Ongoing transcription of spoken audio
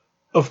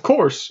Of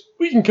course,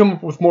 we can come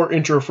up with more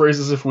intro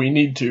phrases if we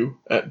need to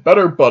at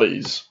Better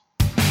Buddies.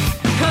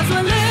 'Cause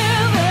we're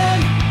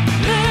living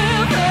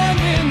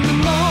in the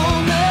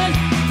moment.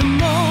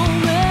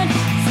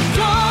 So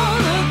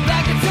don't look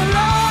back, it's a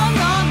long,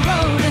 long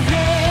road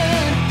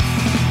ahead.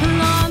 A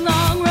long,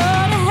 long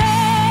road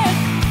ahead.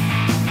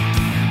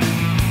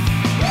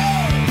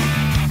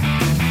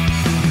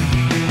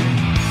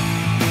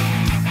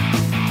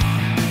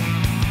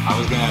 I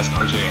was gonna ask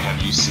RJ,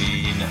 have you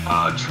seen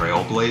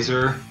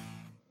Trailblazer?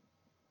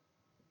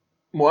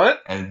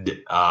 What? And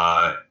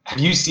have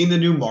you seen the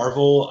new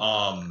Marvel?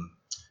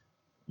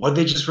 What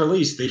they just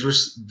released?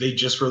 They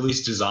just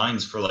released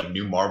designs for like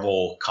new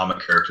Marvel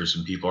comic characters,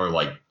 and people are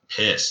like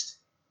pissed.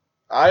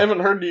 I haven't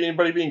heard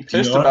anybody being Do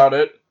you pissed know about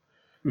it.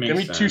 Makes Give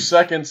me sense. 2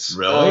 seconds.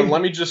 Really?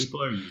 Let me just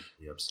People are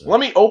usually upset. let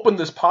me open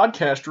this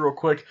podcast real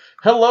quick.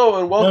 Hello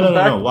and welcome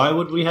back. No. Why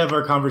would we have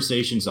our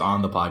conversations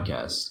on the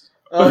podcast?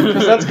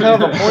 Because that's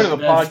kind of the point of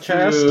the That's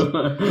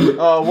podcast. true.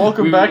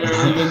 Welcome We've back.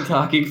 literally been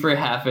talking for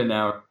half an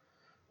hour.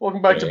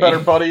 Welcome back to Okay. Better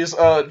Buddies.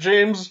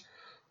 James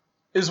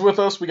is with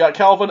us. We got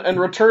Calvin and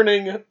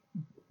returning,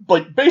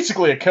 like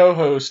basically a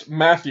co-host,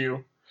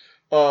 Matthew.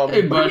 Hey, What do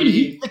you mean buddy.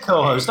 he's the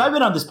co-host? I've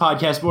been on this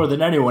podcast more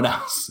than anyone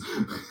else.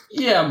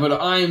 Yeah, but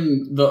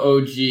I'm the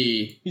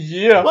OG.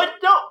 Yeah. What?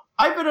 No,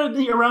 I've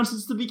been around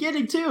since the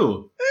beginning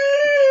too.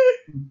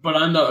 But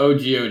I'm the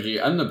OG.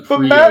 I'm the But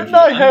pre-OG. Matt and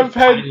I I'm have the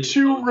had finest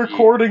 2 OG.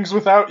 recordings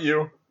without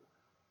you.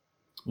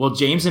 Well,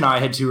 James and I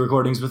had 2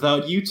 recordings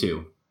without you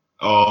 2.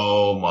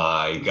 Oh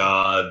my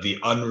god,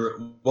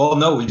 well,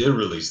 no, we did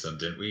release them,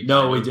 didn't we?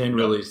 No, we didn't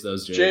release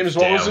those, James. James,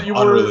 what was Damn, it you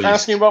were unreleased.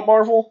 asking about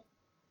Marvel?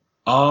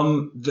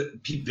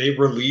 They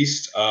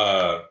released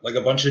like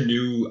a bunch of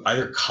new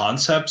either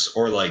concepts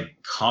or like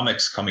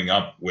comics coming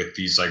up with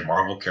these like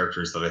Marvel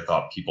characters that I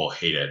thought people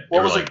hated. They What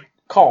were was like, it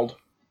called?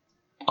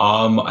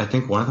 I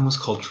think one of them was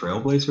called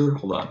Trailblazer.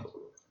 Hold on.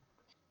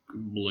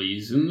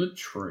 Blazing the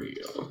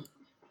trail.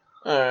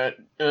 Alright.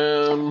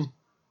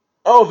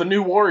 Oh, the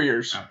New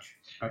Warriors. Ouch.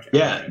 Ouch.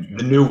 Yeah, ouch, ouch,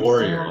 the New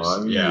Warriors.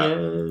 Oh,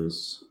 Yeah.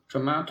 yes.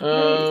 Come out to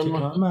Um, play.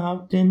 To come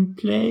out and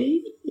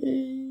play.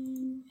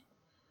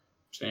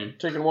 Same.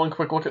 Taking one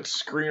quick look at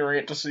Screen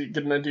Rant to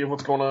get an idea of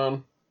what's going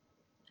on.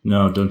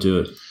 No, don't do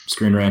it.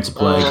 Screen Rant's a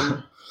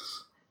plague.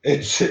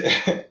 It's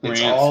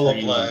Rant, all a screens,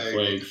 and plague.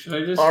 plague. Should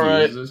I just All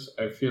right. use this?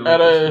 I feel At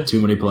like I a should.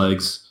 Too many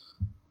plagues.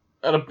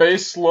 at a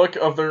base look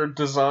of their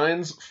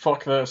designs,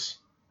 fuck this.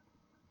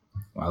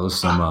 Wow, those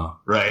some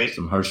Right.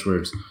 some harsh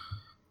words.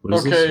 What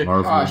is Okay. this?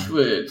 Marvel.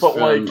 Auschwitz But,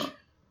 from like,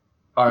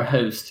 our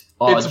host,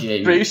 It's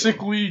RJ.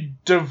 basically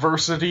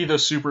Diversity the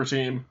Super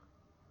Team.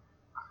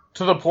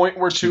 To the point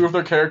where 2 of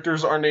their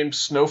characters are named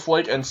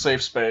Snowflake and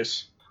Safe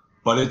Space.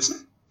 But it's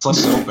like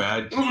so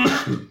bad.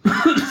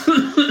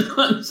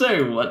 I'm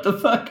sorry, what the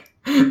fuck?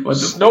 What the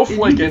Snowflake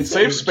fuck did you and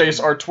say? Safe Space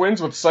are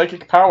twins with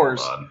psychic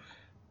powers. Hold on.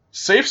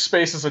 Safe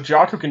Space is a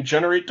jock who can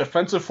generate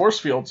defensive force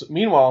fields.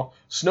 Meanwhile,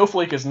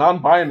 Snowflake is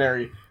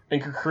non-binary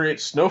and can create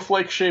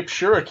snowflake-shaped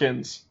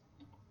shurikens.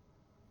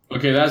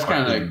 Okay, that's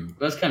kind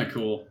of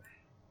cool.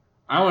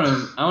 I want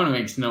to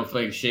make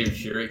snowflake shaped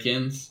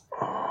shurikens.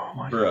 Oh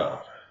my Bro. god.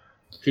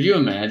 Could you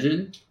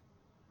imagine?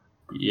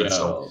 Yo. That's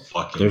so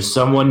fucking. There's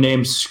someone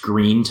named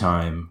Screen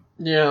Time.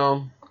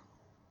 Yeah.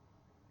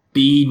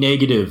 B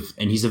negative,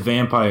 and he's a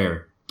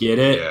vampire. Get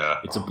it? Yeah.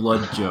 It's a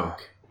blood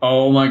joke.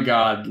 Oh my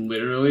god,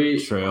 literally.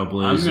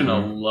 Trailblazer. I'm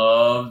gonna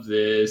love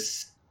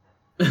this.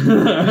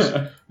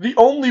 The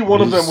only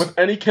one of them Is- with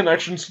any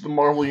connections to the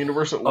Marvel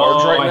Universe at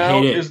large Oh, right I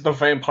now hate it. is the I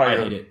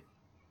vampire. hate it.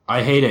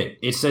 I hate it.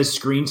 It says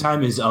Screen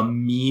Time is a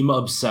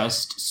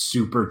meme-obsessed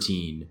super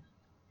teen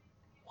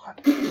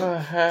What the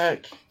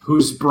heck?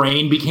 whose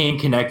brain became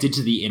connected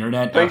to the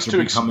internet Thanks after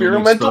to becoming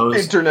experimental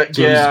exposed internet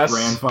to gas. his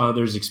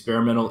grandfather's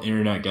experimental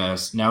internet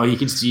gas. Now he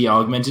can see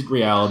augmented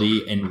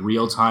reality and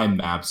real-time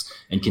maps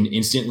and can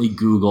instantly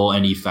Google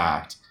any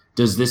fact.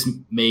 Does this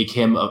make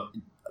him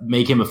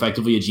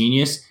effectively a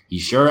genius? He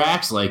sure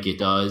acts like it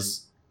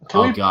does. Can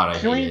Oh we- god, I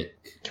can hate we- it.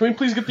 Can we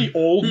please get the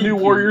old New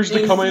Warriors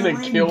to come in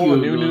and kill the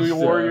new Stuff.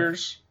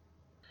 Warriors?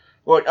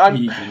 Look,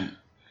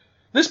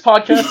 this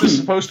podcast is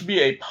supposed to be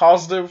a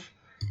positive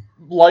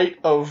light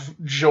of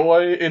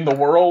joy in the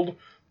world,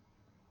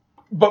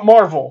 but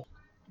Marvel,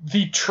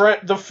 the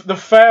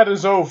fad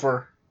is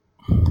over.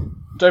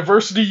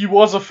 Diversity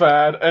was a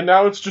fad, and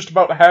now it's just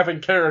about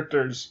having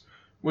characters,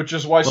 which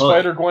is why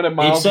Spider-Gwen and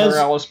Miles says-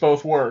 Morales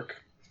both work.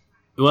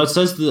 Well, it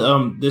says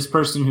this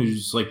person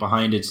who's like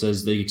behind it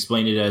says they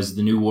explained it as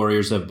the new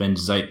Warriors have been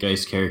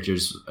zeitgeist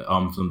characters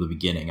from the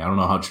beginning. I don't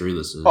know how true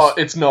this is.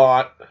 It's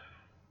not.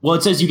 Well,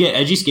 it says you get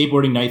edgy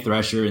skateboarding Night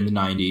Thrasher in the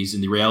 90s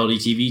and the reality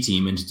TV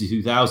team into the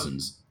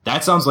 2000s.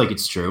 That sounds like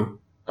it's true.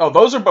 Oh,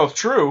 those are both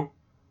true.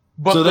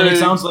 But so then they- it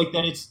sounds like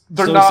that it's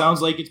they're so not- it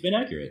sounds like it's been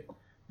accurate.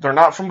 they're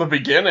not from the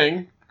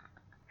beginning.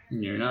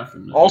 You're not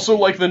from the Also,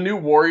 like, the New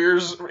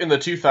Warriors in the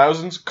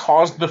 2000s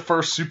caused the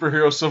first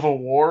superhero civil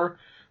war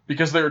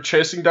because they were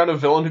chasing down a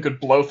villain who could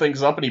blow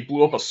things up, and he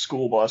blew up a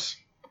school bus.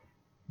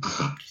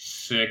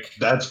 sick.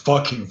 That's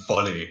fucking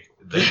funny.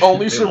 The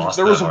only they lost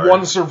there that was hard.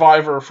 one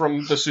survivor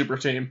from the super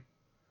team.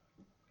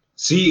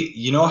 See,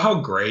 you know how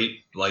great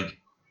like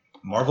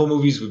Marvel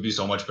movies would be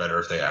so much better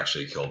if they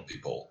actually killed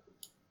people.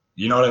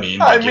 You know what I mean?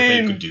 Like, if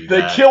they could do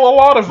they that. kill a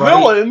lot of Right.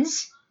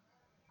 villains.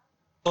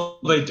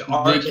 They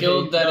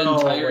killed that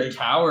entire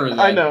tower that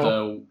I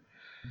know.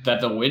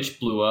 the witch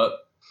blew up.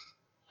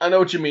 I know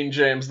what you mean,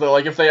 James. Though,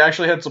 like, if they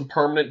actually had some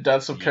permanent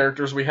deaths of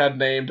characters we had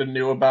named and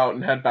knew about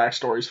and had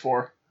backstories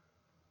for.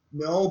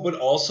 No, but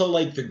also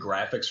like the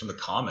graphics from the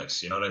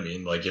comics. You know what I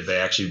mean? Like if they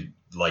actually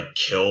like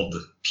killed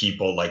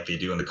people like they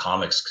do in the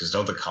comics, because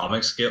don't the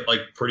comics get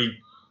like pretty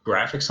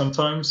graphic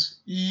sometimes?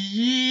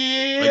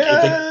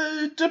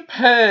 Yeah, it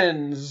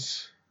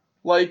depends.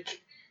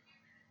 Like,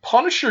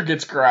 Punisher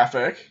gets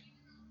graphic.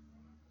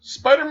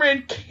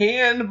 Spider-Man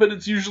can, but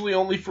it's usually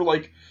only for,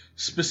 like,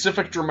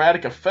 specific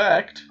dramatic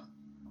effect.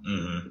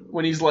 Mm-hmm.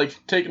 When he's, like,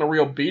 taking a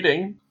real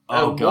beating.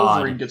 Oh,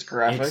 Wolverine God. gets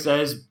graphic. It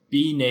says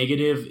B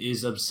Negative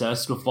is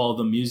obsessed with all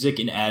the music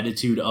and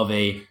attitude of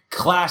a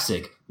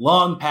classic,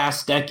 long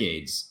past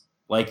decades,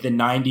 like the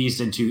 90s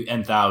and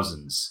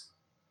 2000s.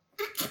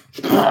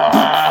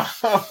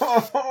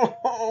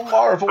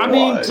 Marvel, I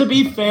mean, why? to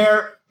be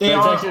fair,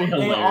 That's actually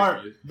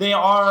hilarious. they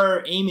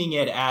are aiming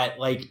it at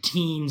like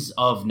teens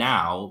of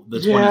now, the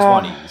Yeah.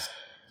 2020s.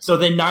 So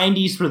the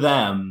 90s for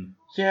them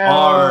Yeah.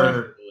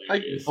 are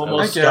Hilarious.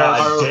 almost I guess.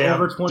 God damn!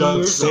 over 20 don't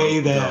years say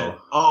ago. that.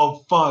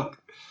 Oh fuck!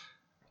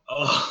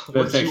 Oh,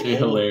 we're That's too actually old.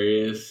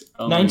 hilarious.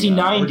 Oh my God.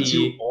 1990 We're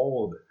too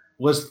old.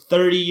 was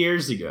 30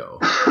 years ago.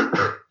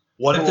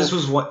 What if this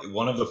was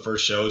one of the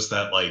first shows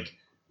that like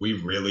we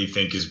really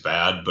think is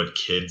bad, but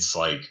kids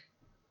like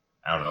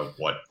I don't know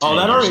what. Oh,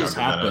 that 10 years already younger than us,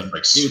 happened.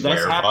 Like, Dude,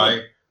 that's swear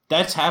happened. by.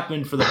 That's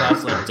happened for the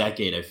past like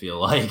decade, I feel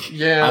like.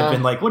 Yeah. I've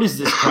been like, what is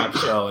this crap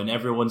show? And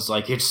everyone's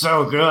like, it's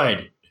so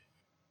good.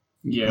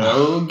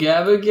 Yo,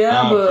 Gabba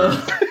Gabba.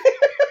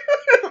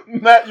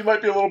 Matt, you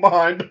might be a little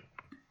behind.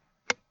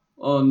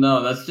 Oh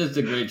no, that's just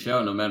a great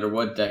show no matter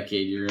what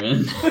decade you're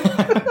in.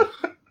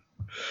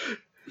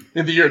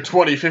 In the year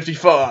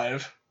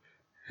 2055,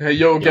 hey,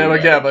 Yo Gabba Gabba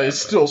Gabba Gabba. is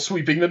still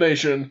sweeping the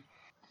nation.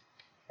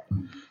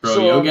 Bro,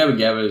 So, Yo Gabba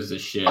Gabba is the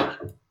shit.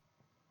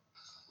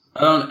 I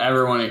don't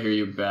ever want to hear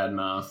you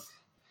badmouth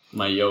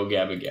my Yo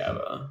Gabba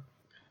Gabba.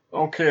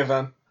 Okay,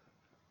 then.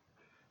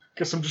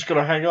 Guess I'm just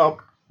gonna hang up.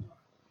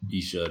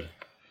 You should.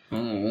 Oh,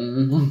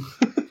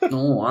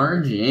 no,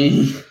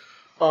 RJ.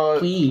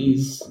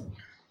 Please.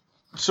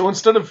 So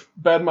instead of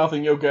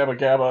bad-mouthing Yo Gabba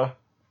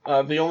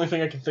Gabba, the only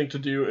thing I can think to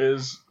do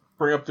is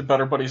bring up the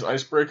Better Buddies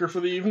icebreaker for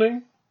the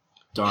evening.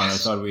 Darn, I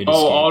thought we'd Oh,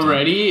 escaped it.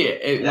 already?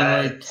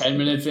 We're like Yes. 10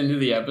 minutes into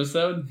the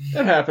episode?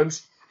 It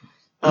happens.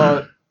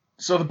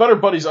 So the Better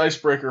Buddies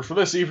icebreaker for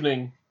this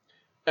evening,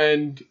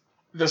 and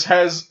this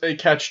has a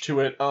catch to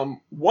it.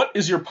 What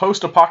is your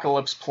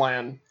post-apocalypse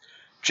plan?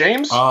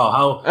 James?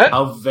 Oh, Eh?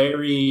 how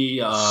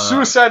very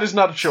Suicide is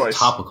not a choice.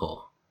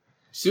 topical.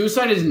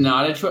 Suicide is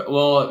not a choice.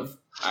 Well,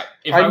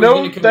 if I was know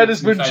gonna commit that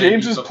has been suicide, it'd be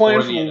James's before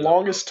plan for the the end of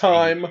longest world.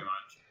 Thank you time. very much.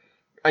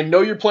 I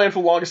know your plan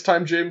for the longest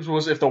time, James,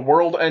 was if the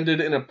world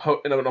ended in an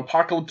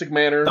apocalyptic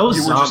manner, That was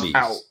you were zombies. just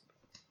out.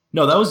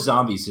 No, that was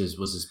zombies.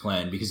 Was his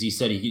plan because he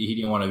said he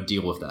didn't want to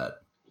deal with that.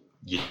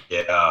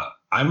 Yeah,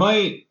 I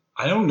might.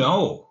 I don't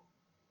know.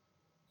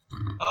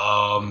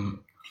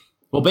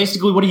 Well,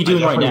 basically, what are you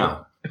doing right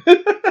now?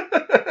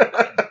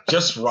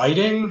 Just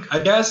writing, I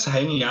guess,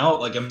 hanging out.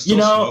 Like I'm still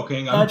You know,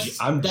 smoking.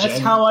 that's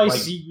how I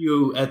see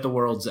you at the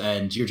world's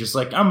end. You're just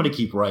like, I'm gonna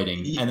keep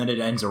writing, and then it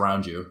ends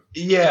around you.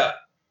 Yeah,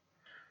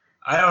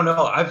 I don't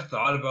know. I've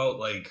thought about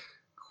like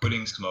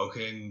quitting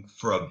smoking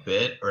for a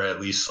bit, or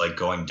at least like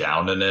going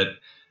down in it.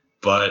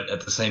 But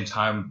at the same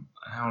time,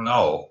 I don't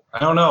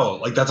know.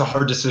 Like that's a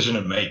hard decision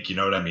to make. You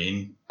know what I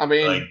mean? I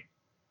mean, Like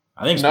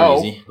I think it's No.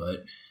 pretty easy,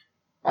 but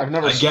I've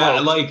never I get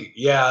smoked.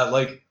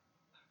 like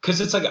because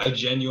it's like I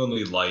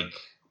genuinely like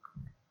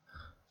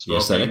The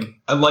aesthetic?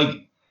 I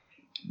like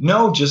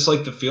no, just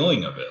like the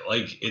feeling of it.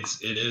 Like it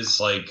is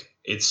like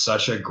it's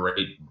such a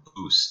great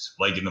boost.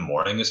 Like in the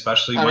morning,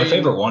 especially. I My mean-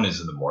 favorite one is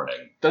in the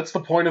morning. That's the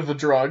point of the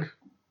drug.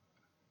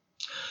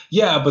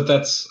 Yeah, but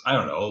that's I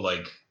don't know,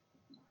 like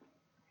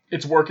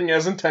It's working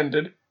as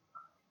intended.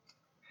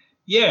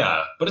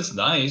 yeah, but it's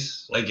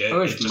nice. Like I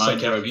wish it's just my like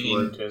drugs caffeine.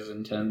 worked as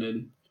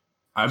intended.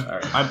 I'm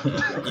Sorry.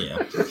 yeah.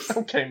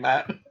 Okay,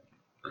 Matt.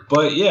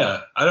 But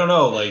yeah, I don't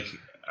know. Like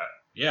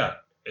yeah,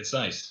 it's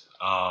nice.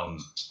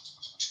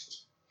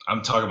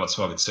 I'm talking about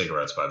smoking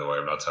cigarettes, by the way.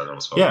 I'm not talking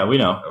about smoking. Yeah, we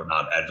know. I would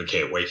not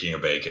advocate waking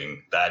and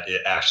baking. That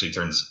it actually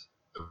turns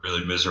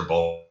really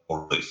miserable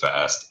really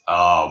fast.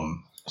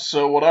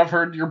 So what I've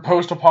heard, your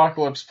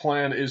post-apocalypse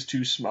plan is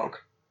to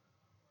smoke.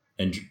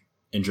 And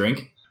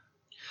drink.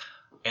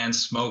 And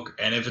smoke.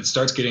 And if it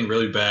starts getting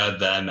really bad,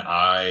 then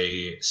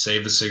I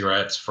save the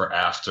cigarettes for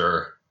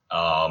after.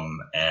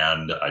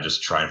 And I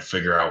just try and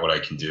figure out what I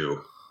can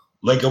do.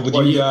 Like with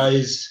Well, you you-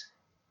 guys,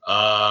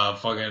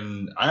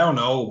 fucking, I don't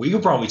know. We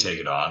could probably take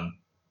it on.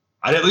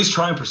 I'd at least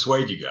try and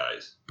persuade you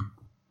guys.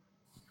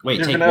 Wait,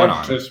 You're take gonna what have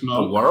on? to The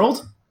smoke.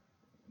 world?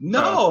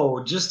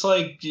 No, just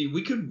like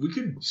we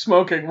could.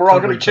 Smoking. We're all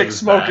Cover gonna each kick other's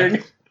smoking.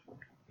 back.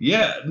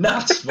 Yeah,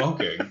 not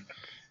smoking.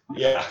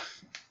 Yeah.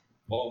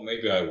 Well,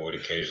 maybe I would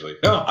occasionally.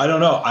 No, I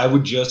don't know. I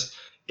would just,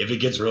 if it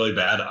gets really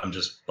bad, I'm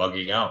just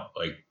bugging out.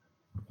 Like,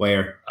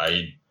 Where?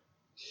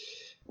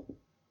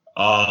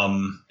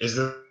 Is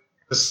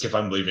this if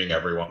I'm leaving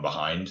everyone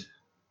behind?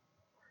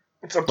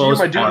 It's up to you,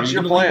 my dude. Are It's you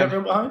your gonna leave plan.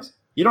 everyone behind?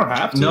 You don't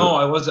have to. No,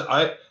 I wasn't.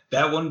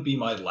 That wouldn't be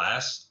my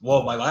last.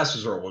 Well, my last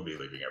resort would be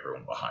leaving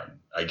everyone behind,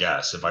 I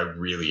guess, if I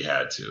really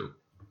had to.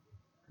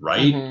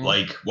 Right? Mhm.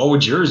 Like, what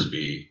would yours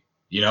be?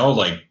 You know,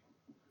 like,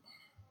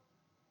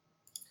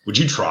 would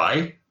you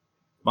try?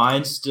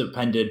 Mine's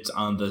dependent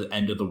on the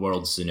end of the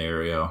world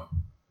scenario.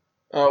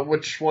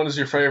 Which one is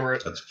your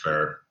favorite? That's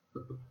fair.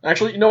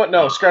 Actually, you know what?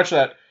 No, scratch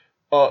that.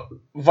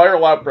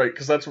 Viral outbreak,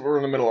 because that's what we're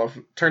in the middle of.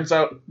 Turns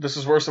out this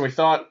is worse than we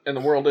thought, and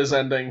the world is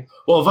ending.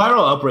 Well,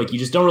 viral outbreak, you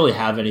just don't really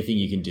have anything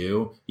you can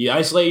do. You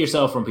isolate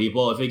yourself from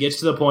people. If it gets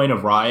to the point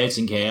of riots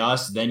and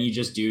chaos, then you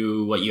just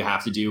do what you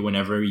have to do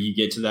whenever you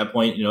get to that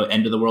point,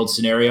 end of the world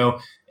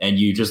scenario, and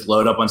you just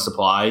load up on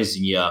supplies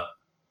and you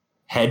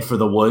head for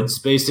the woods,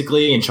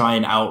 basically, and try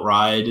and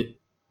outride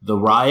the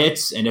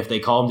riots. And if they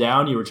calm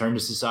down, you return to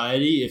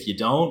society. If you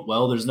don't,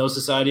 well, there's no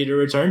society to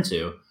return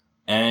to.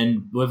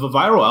 And with a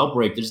viral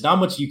outbreak, there's not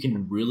much you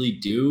can really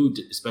do,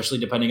 especially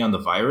depending on the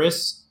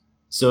virus.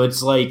 So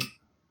it's like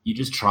you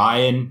just try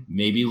and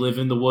maybe live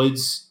in the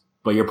woods,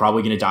 but you're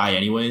probably going to die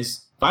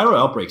anyways. Viral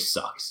outbreak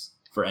sucks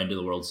for end of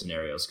the world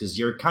scenarios because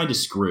you're kind of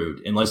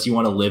screwed unless you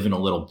want to live in a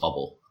little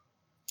bubble.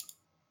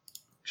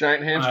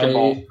 Giant hamster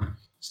ball.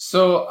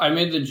 So I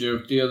made the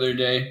joke the other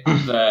day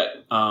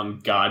that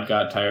God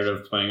got tired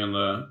of playing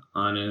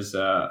on his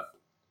iPad.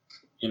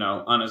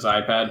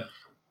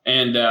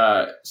 And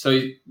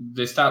so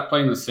they stopped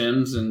playing The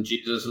Sims, and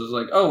Jesus was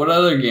like, "Oh, what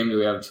other game do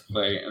we have to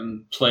play?"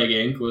 And Plague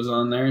Inc. was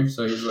on there,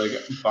 so he's like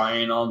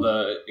buying all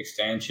the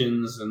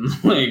expansions and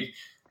like,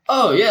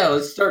 "Oh yeah,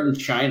 let's start in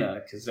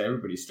China because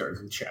everybody starts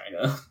in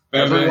China."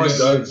 Everyone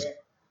does.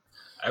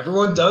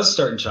 Everyone does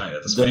start in China.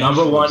 The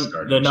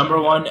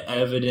number one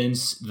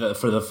evidence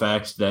for the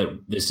fact that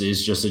this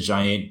is just a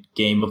giant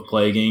game of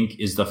Plague Inc.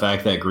 is the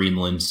fact that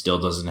Greenland still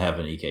doesn't have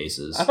any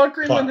cases. I thought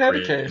Greenland had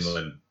a case.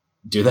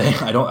 Do they?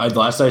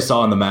 Last I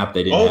saw on the map,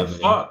 they didn't have any.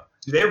 Fuck.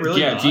 Do they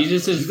really? Yeah, not?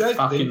 Jesus is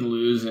fucking think,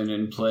 losing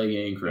in Plague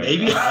Inc. right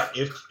maybe now.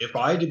 if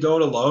I had to go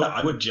it alone,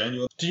 I would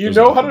genuinely. Do you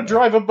know how to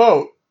drive a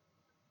boat?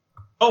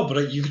 Oh,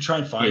 but you could try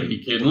and find. You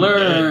can people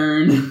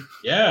learn. dead.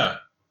 Yeah,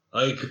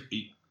 like.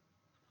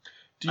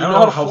 Do you know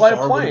how to fly a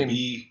far would it plane?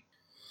 be?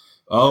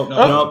 Oh,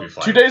 Oh, no.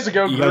 2 days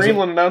ago, You guys-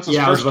 Greenland announced its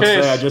Yeah, I was first about to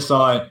case. say, I just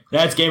saw it.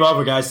 That's game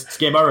over, guys. It's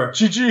game over.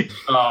 GG.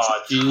 Oh,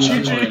 Jesus.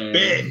 is GG. winning.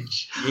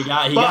 Bitch. He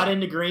got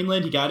into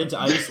Greenland. He got into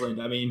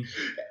Iceland. I mean,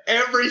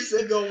 Every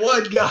single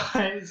one,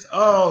 guys.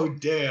 Oh,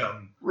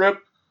 damn. Rip.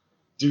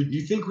 Dude,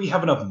 you think we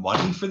have enough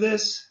money for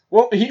this?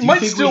 Well, he you might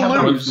think we still have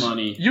How much lose.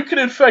 money? You can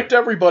infect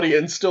everybody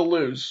and still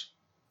lose.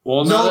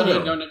 Well, now No, that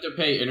no. I don't have to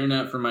pay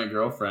internet for my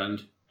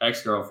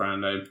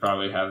ex-girlfriend, I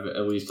probably have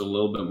at least a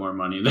little bit more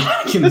money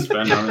that I can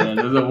spend on the end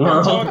of the I'm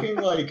world. talking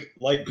like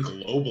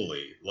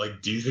globally.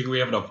 Like, do you think we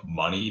have enough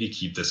money to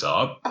keep this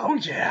up? Oh,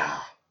 yeah.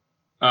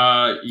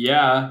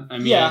 Yeah. I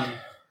mean, Yeah.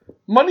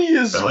 Money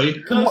is...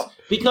 Really?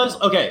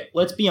 because okay,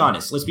 let's be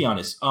honest.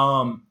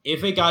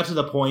 If it got to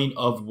the point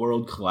of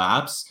world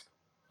collapse,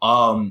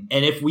 and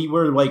if we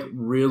were like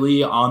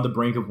really on the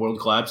brink of world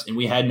collapse and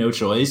we had no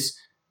choice,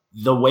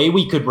 the way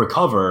we could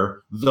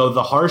recover, though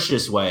the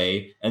harshest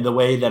way, and the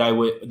way that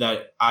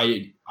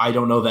I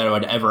don't know that I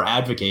would ever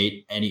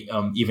advocate any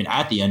even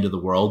at the end of the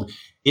world,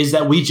 is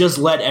that we just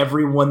let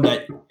everyone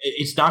that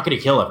it's not going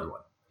to kill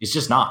everyone. It's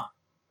just not.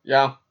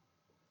 Yeah.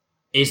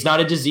 It's not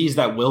a disease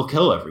that will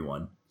kill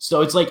everyone.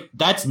 So it's like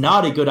that's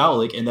not a good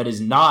outlook, and that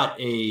is not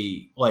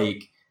a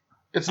like.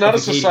 It's not a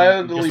advocating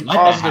societally just let that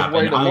positive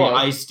way happen.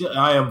 to look.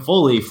 I am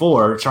fully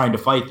for trying to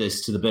fight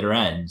this to the bitter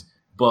end,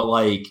 but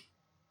like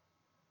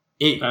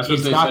That's what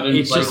it's they not. said in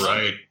It's Plague just Inc.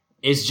 Right.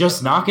 it's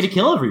just not going to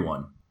kill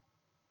everyone.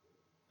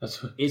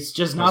 That's what. It's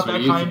just That's not what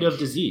that you kind think. of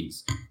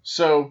disease.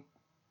 So,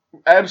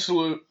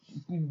 absolute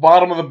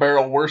bottom of the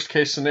barrel, worst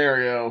case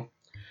scenario.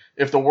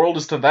 If the world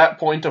is to that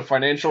point of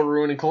financial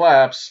ruin and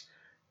collapse,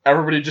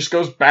 everybody just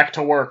goes back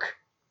to work.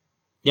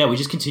 Yeah, we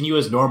just continue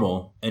as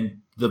normal, and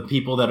the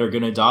people that are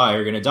going to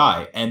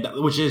die, and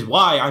which is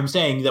why I'm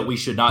saying that we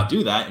should not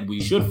do that, and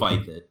we should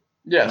fight it.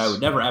 Yes. And I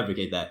would never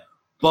advocate that.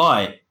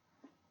 But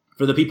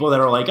for the people that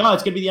are like, oh,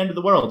 it's gonna be the end of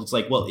the world, it's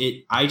like, well,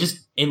 if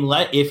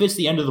it's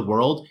the end of the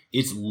world,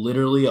 it's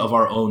literally of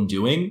our own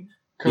doing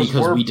because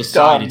we're we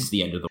decide dumb. it's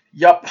the end of the world.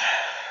 Yup.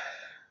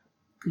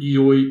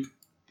 Yoink.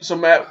 So,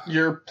 Matt,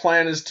 your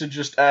plan is to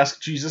just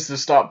ask Jesus to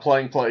stop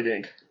playing Plague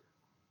Inc.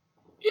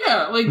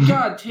 Yeah, like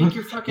God, take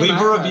your fucking. Leave a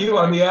iPad review back.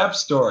 on the App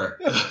Store.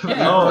 Yeah,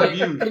 No, like,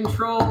 review.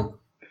 control.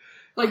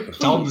 Like,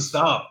 Tell them to please.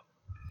 stop.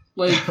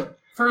 Like,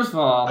 first of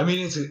all, I mean,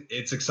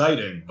 it's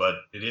exciting, but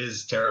it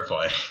is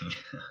terrifying.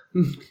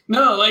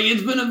 no, like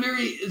it's been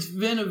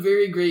a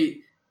very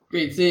great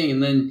thing,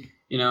 and then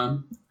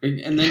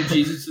and then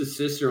Jesus'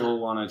 sister will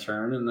want to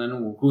turn, and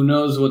then who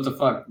knows what the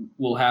fuck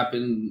will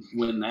happen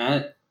when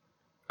that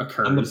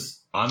occurs.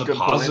 On the Good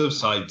positive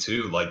side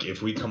too, like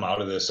if we come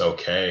out of this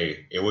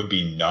okay, it would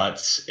be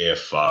nuts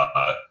if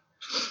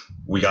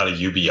we got a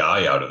UBI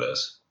out of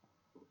this.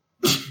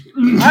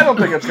 I don't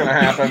think it's gonna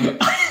happen.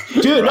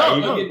 Dude, Right?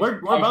 no,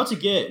 we're about to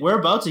get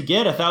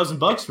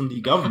 $1,000 from the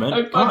government.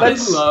 I Come on.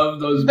 fucking love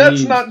those That's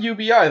memes. not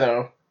UBI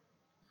though.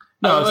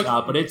 No, Look, it's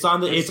not. But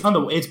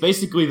it's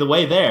basically the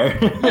way there.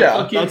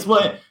 Yeah. Okay.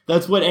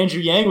 That's what Andrew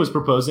Yang was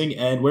proposing,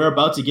 and we're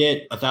about to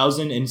get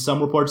 1,000, and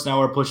some reports now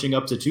are pushing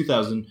up to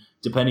 2,000,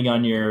 depending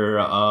on your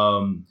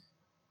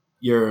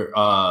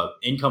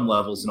income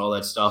levels and all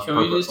that stuff. Can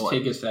we just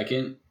take a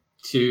second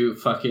to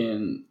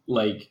fucking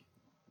like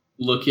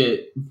look at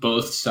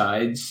both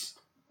sides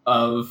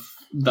of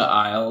the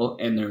aisle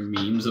and their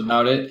memes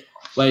about it?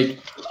 Like,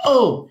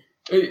 oh,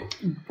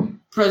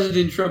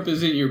 President Trump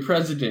isn't your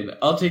president.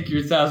 I'll take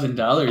your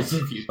 $1,000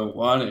 if you don't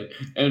want it.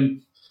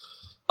 And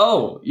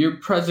oh, your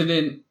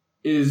president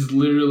is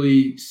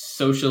literally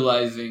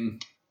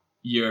socializing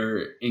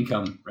your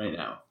income right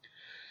now.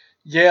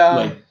 Yeah.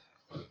 Like,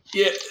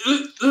 yeah,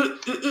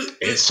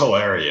 It's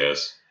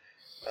hilarious.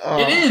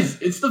 it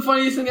is. It's the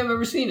funniest thing I've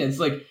ever seen. It's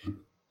like,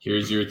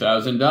 here's your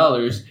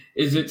 $1,000.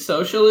 Is it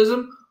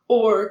socialism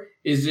or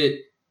is it,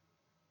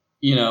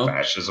 you know,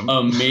 Fascism.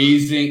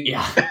 amazing?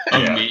 Yeah,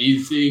 Yeah.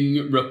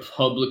 amazing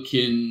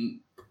Republican.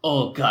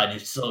 Oh God, you're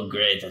so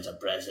great as a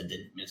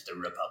president, Mr.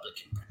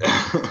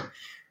 Republican.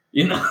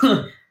 You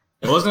know,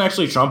 It wasn't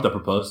actually Trump that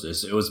proposed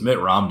this. It was Mitt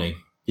Romney.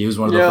 He was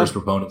one of the Yeah. first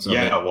proponents of it.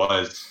 Yeah, it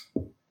was.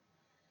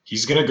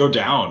 He's gonna go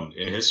down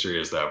in history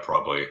as that,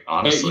 probably.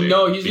 Honestly,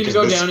 no, he's going to Because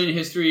go this- down in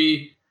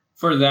history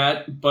for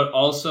that, but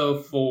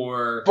also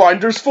for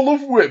Binders full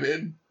of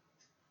women.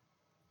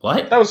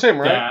 What? That was him,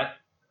 right? that.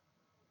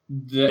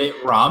 Mitt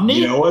Romney?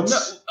 You know No,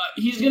 what's?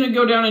 he's going to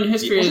go down in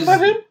history Wasn't as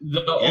that him?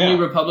 the Yeah. only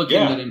Republican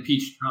Yeah. that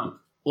impeached Trump.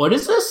 What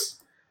is this?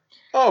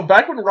 Oh,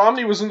 back when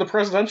Romney was in the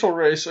presidential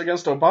race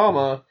against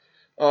Obama,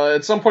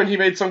 at some point he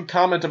made some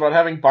comment about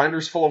having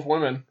binders full of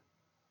women.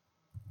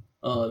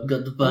 Oh, I've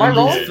got the Am I wrong?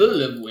 binders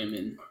full of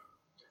women.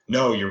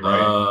 No, you're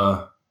right.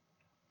 All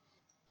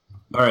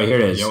right, here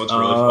it is. You know what's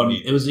really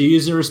funny? It was a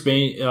user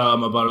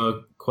about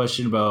a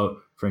question about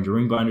for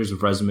ring binders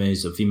with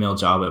resumes. A female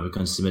job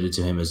applicant submitted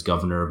to him as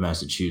governor of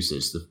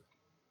Massachusetts.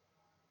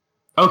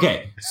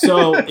 Okay,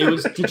 so it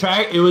was to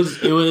track. It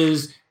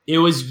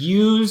was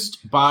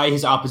used by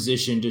his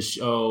opposition to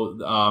show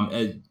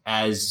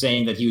as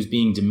saying that he was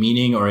being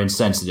demeaning or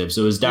insensitive.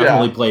 So it was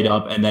definitely played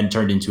up and then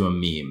turned into a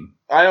meme.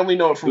 I only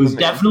know it It from was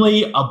the meme.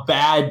 definitely a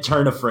bad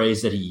turn of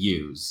phrase that he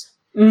used.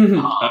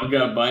 I've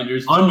got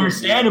binders full of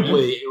Understandably,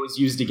 women. it was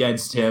used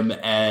against him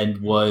and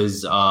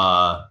was,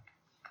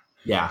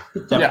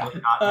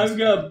 definitely not. I've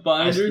got That's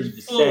binders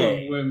to full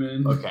say. of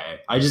women. Okay,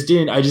 I just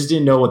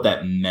didn't know what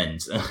that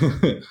meant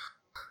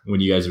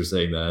when you guys were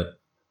saying that.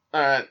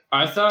 Alright.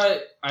 I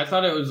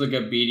thought it was like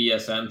a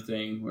BDSM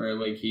thing where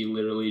like he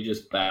literally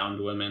just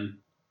bound women.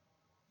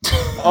 They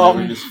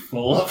were just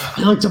full of.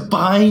 I like to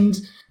bind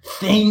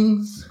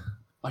things.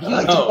 What do you I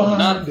like like to to No, bind.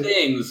 not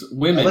things.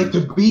 Women.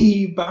 to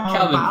be bound.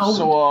 Calvin,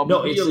 So,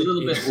 No, be it's a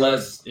little bit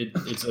less.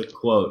 It's a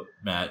quote,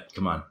 Matt.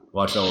 Come on,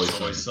 watch Always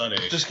It's always Sunny.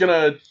 sunny. just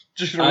gonna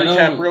I recap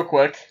don't- real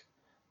quick.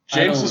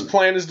 James's don't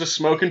plan is to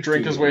smoke and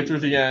drink his way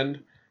through the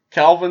end.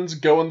 Calvin's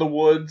go in the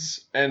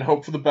woods and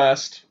hope for the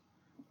best.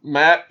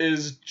 Matt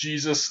is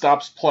Jesus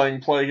stops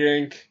playing Plague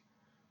Inc.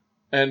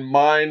 And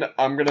mine,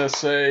 I'm gonna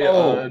say,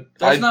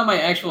 That's not my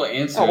actual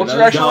answer. Oh, what's That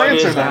your was- actual No, it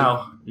answer is then?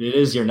 now. It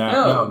is your now.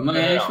 No, my no.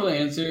 actual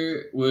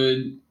answer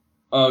would.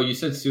 Oh, you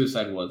said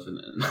suicide wasn't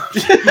it?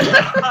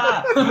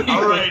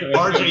 All right,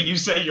 RJ, you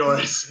say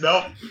yours.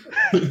 Nope.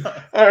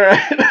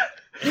 Alright.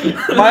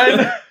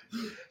 Mine.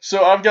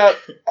 So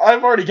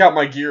I've already got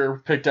my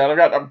gear picked out. I've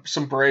got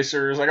some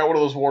bracers. I got one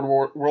of those World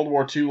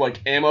War II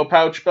like ammo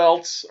pouch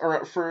belts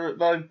for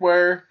that I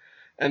wear.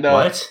 And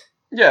What?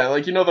 yeah,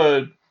 like you know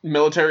the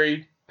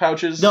military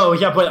pouches. No,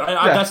 yeah, but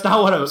I, Yeah. that's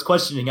not what I was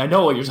questioning. I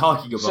know what you're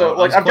talking about. So I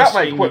like was I've got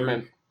my questioning your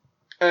equipment,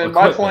 and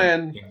my equipment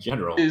plan in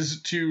general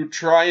is to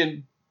try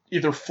and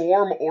either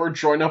form or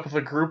join up with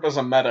a group as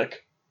a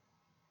medic.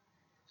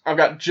 I've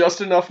got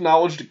just enough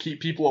knowledge to keep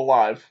people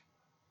alive.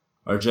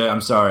 RJ, I'm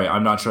sorry.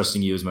 I'm not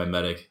trusting you as my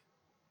medic.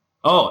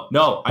 Oh,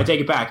 no, I take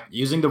it back.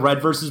 Using the red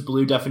versus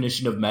blue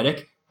definition of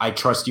medic, I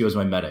trust you as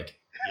my medic.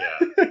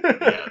 Yeah.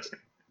 Yes.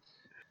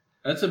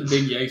 That's a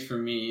big yikes for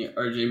me,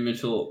 RJ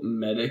Mitchell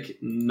medic.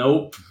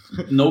 Nope,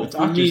 nope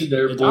for me.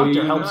 There, The boy.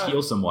 doctor helps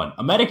heal someone.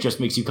 A medic just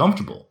makes you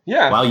comfortable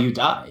Yeah. while you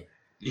die.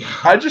 Yeah.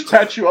 I just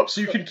patch you up so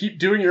you can keep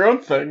doing your own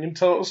thing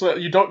until so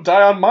that you don't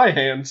die on my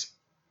hands.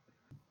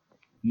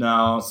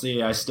 No,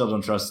 see, I still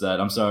don't trust that.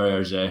 I'm sorry,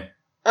 RJ.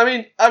 I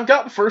mean, I've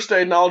got first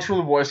aid knowledge from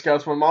the Boy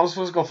Scouts. My mom's a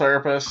physical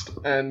therapist,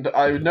 and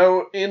I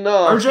know in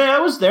RJ, I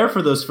was there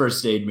for those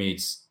first aid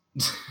meets.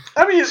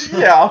 I mean,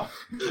 yeah,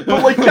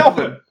 but like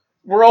Calvin,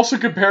 we're also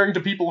comparing to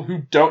people who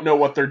don't know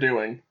what they're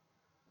doing.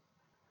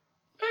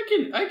 I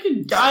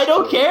can. I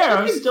don't care. I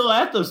I'm can- still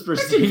at those I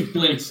first can aid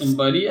flint meets.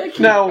 somebody. I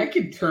can. Now- I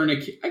can turn a.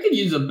 I could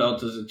use a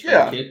belt as a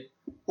Yeah. tourniquet.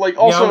 Like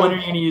also, Yeah, when are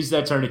you going to use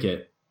that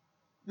tourniquet?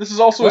 This is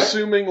also What?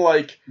 assuming,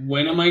 like,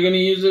 When am I going to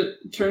use a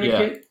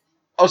tourniquet?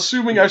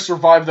 assuming I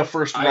survive the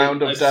first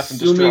round of death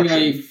and Assuming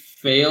destruction. I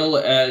fail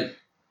at...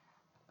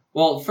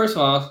 Well, first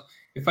of all,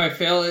 if I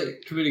fail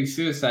at committing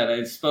suicide,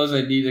 I suppose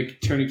I need a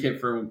tourniquet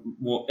for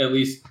at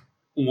least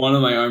one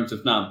of my arms,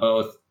 if not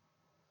both.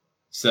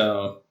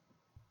 So...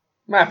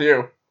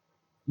 Matthew.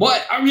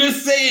 What? I'm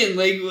just saying,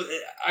 like,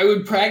 I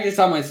would practice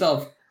on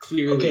myself,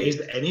 clearly. Okay,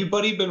 has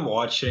anybody been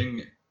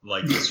watching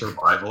like the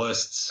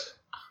survivalists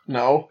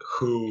No.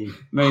 who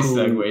Nice who-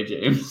 segue,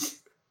 James.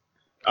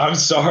 I'm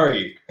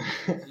sorry.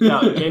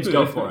 No, James,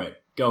 go for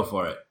it. Go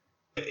for it.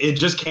 It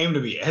just came to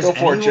me. Has Go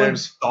for it, anyone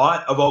James.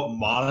 thought about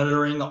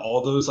monitoring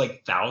all those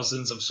like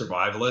thousands of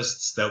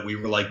survivalists that we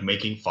were like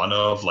making fun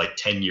of like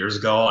 10 years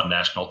ago on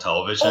national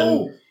television?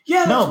 Oh,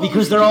 yeah. No,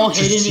 because they're all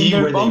To hidden see in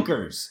their where they-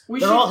 bunkers. We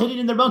They're should- all hidden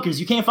in their bunkers.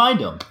 You can't find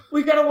them.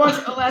 We gotta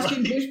watch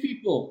Alaskan Fish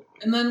People,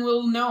 and then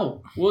we'll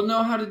know. We'll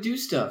know how to do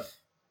stuff.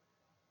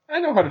 I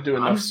know how to do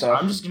enough stuff.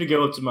 I'm just gonna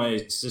go up to my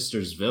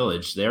sister's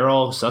village. They're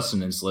all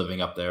sustenance living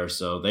up there,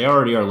 so they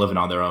already are living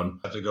on their own.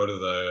 I have to go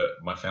to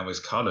my family's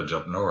cottage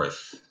up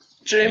north.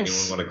 James,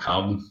 Anyone want to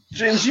come?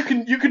 James, you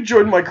can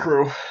join my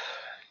crew.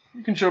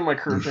 You can join my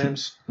crew,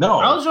 James. No.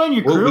 I'll join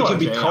your Well, crew. we can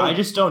be RJ. co- I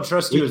just don't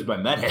trust you as my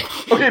medic.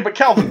 Okay, but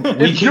Calvin, We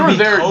if can you're be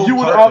there,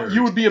 co-partners.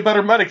 you would be a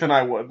better medic than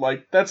I would.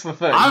 Like, that's the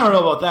thing. I don't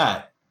know about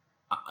that.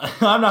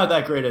 I'm not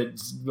that great at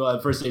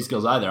first aid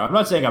skills either. I'm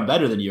not saying I'm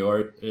better than you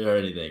or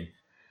anything.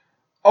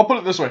 I'll put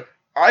it this way: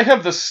 I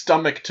have the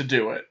stomach to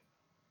do it.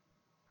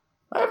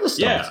 I have the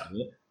Yeah.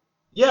 stomach.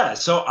 Yeah,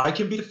 so I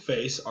can be the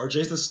face,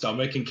 RJ's the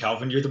stomach, and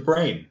Calvin, you're the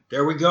brain.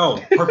 There we go.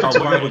 Perfect Oh,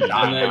 we're harmony. gonna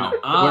die And then now.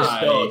 We're I-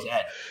 still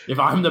dead. If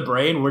I'm the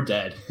brain, we're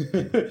dead.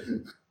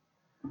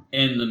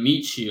 And the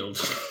meat shield.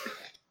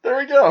 There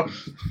we go.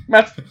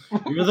 Matt,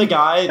 You're the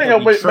guy. Hang that on,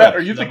 we wait, trick Matt, are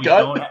you so that the we gut?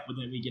 don't have-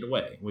 Then we get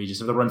away. We just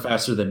have to run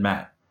faster than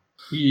Matt.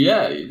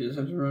 Yeah, you just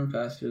have to run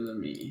faster than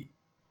me.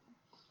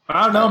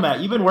 I don't know, Matt.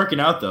 You've been working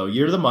out though.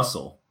 You're the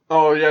muscle.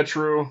 oh yeah,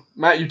 true.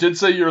 Matt, you did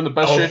say you're in the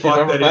best Oh, shape you've fuck,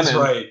 ever that been is in.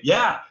 right.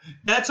 Yeah,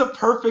 that's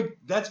perfect.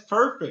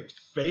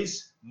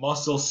 Face,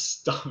 muscle,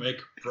 stomach,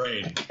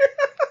 brain.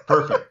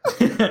 Perfect.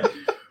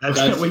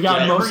 That's we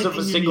got most of everything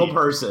a you single need.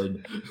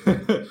 person.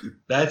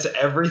 That's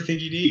everything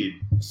you need.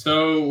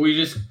 So we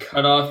just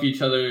cut off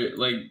each other.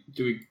 Like,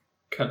 do we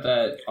cut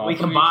that off we of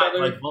combine each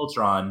other? like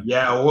Voltron.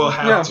 Yeah, we'll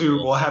have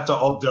to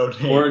all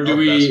donate. Or do our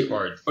we- best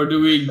parts. Or do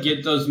we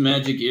get those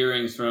magic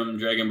earrings from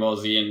Dragon Ball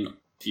Z and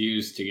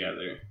fuse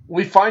together?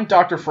 We find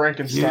Dr.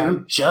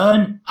 Frankenstein.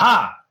 Fusion.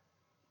 Ha!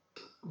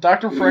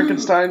 Dr.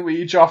 Frankenstein,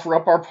 we each offer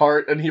up our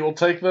part, and he will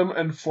take them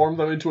and form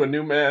them into a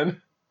new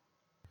man.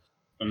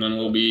 And then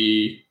we'll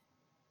be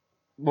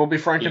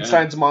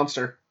Frankenstein's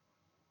monster.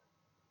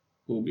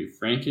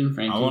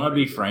 Franken. I want to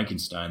be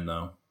Frankenstein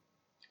though.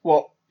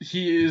 Well,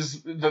 he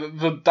is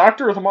the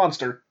doctor of the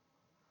monster.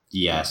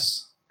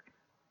 Yes.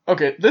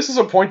 Okay, this is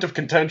a point of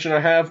contention I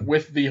have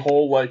with the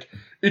whole, like,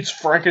 it's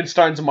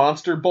Frankenstein's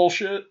monster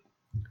bullshit.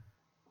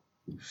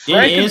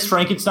 It is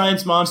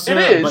Frankenstein's monster,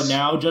 It is. but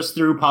now just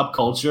through pop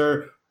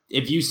culture,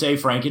 if you say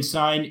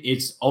Frankenstein,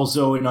 it's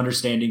also an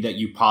understanding that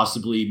you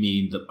possibly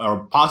mean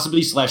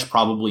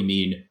probably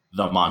mean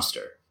the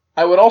monster.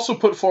 I would also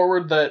put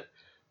forward that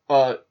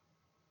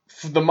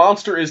the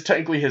monster is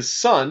technically his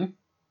son,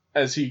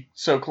 as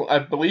I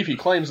believe he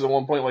claims at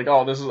one point, like,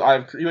 oh,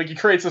 he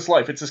creates this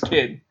life, it's his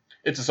kid,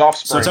 it's his So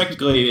offspring.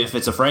 technically, if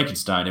it's a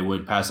Frankenstein, it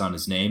would pass on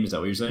his name. Is that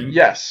what you're saying?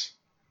 Yes.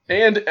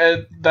 And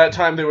at that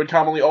time, they would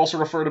commonly also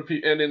refer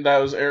to, and in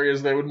those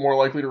areas, they would more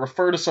likely to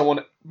refer to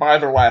someone by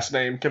their last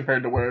name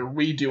compared to where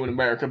we do in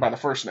America by the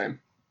first name.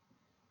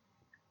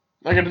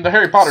 Like in the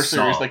Harry Potter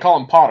series, they call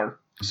him Potter.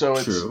 So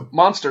it's True.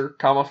 Monster,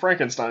 comma,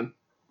 Frankenstein.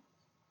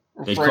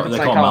 Or They call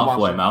Frankenstein,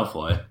 Malfoy Monster.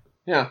 Malfoy.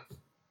 Yeah.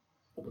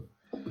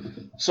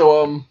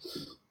 So,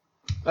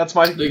 that's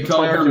my... They that's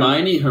call my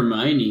argument.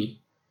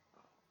 Hermione.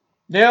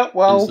 Yeah,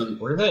 well...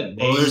 Where that name?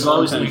 Well, there's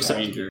always an Sometimes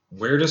exception. Ranger.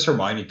 Where does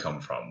Hermione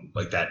come from?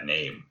 Like that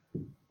name?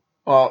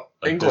 Like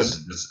England.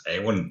 does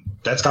anyone?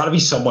 That's got to be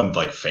someone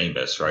like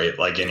famous, right?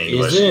 Like an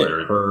English it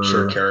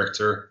literature her-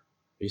 character.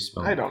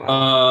 I don't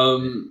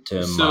know. So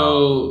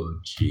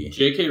Etymology.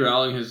 J.K.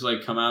 Rowling has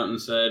like come out and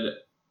said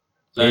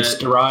that It's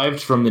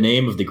derived from the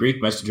name of the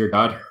Greek messenger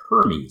god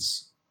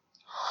Hermes.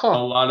 a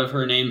Huh. lot of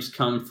her names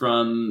come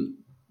from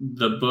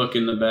the book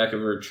in the back of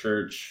her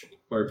church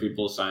where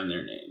people sign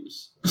their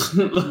names.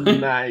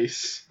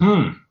 Nice.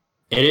 It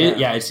is, Yeah.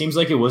 yeah. It seems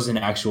like it was an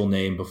actual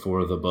name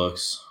before the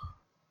books.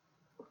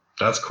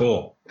 That's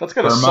cool. That's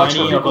gotta suck for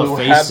Hermione of people who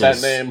had that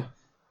Ephesus. name.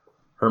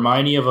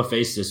 Hermione of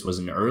Ephesus was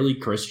an early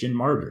Christian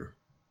martyr.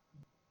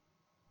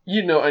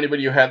 You know,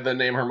 anybody who had the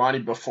name Hermione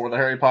before the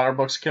Harry Potter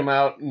books came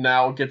out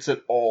now gets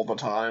it all the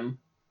time.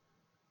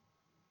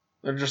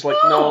 They're just like,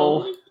 no.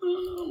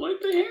 Like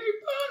the Harry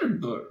Potter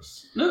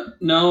books.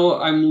 No,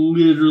 I'm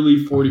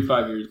literally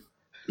 45 years.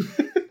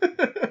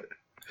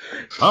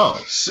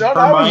 Oh, Son,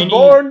 I was Hermione-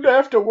 born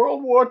after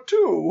World War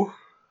II.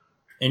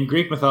 in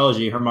Greek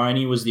mythology,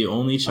 Hermione was the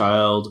only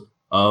child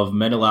of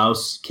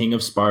Menelaus, king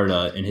of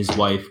Sparta, and his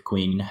wife,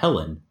 Queen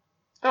Helen.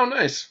 Oh,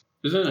 nice.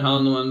 Isn't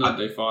Helen the one that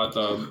they fought?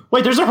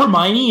 Wait, there's a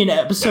Hermione in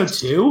episode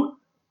 2?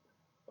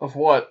 Of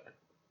what?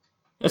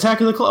 Attack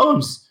of the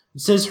Clones.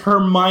 It says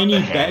Hermione The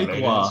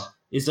Handmaidens? Bagua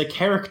is a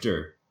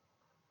character.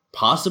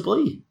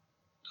 Possibly.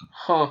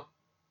 Huh.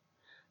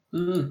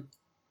 Mm.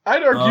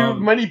 I'd argue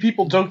Um, many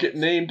people don't get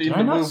named in Did the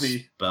I not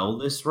movie. spell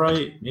this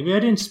right? Maybe I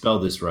didn't spell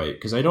this right,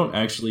 because I don't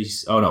actually...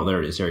 Oh, no,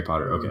 there it is. Harry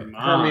Potter. Okay.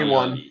 Hermy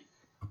one.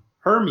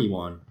 Hermy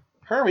one.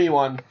 Hermy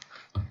one.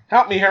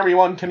 Help me, Hermy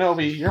one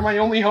Kenobi. You're my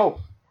only hope.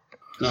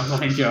 Oh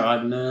my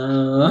god,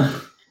 no.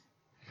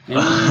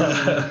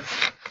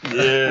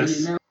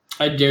 Yes.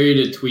 I dare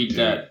you to tweet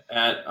that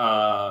at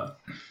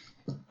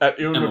At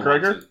Ewan Emma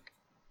McGregor? Watson.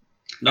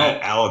 No,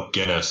 Alec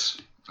Guinness.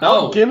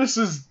 Al Guinness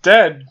is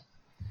dead.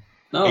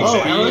 no. Oh,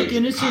 Exactly.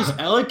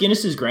 Alec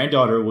Guinness's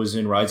granddaughter was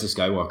in Rise of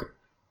Skywalker.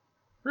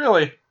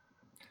 Really?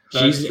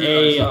 That's true,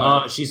 I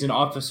saw it. She's an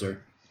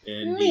officer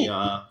in the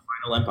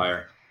Final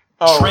Empire.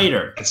 Oh,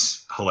 Traitor.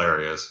 It's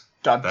hilarious.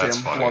 goddamn That's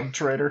funny. blood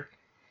traitor.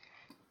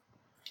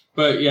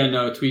 But yeah,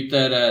 no, tweet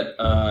that at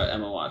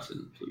Emma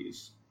Watson,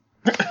 please.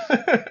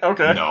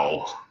 Okay.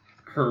 No.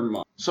 Her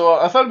mom. So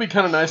I thought it'd be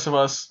kind of nice of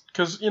us,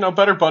 because,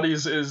 Better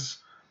Buddies is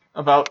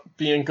about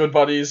being good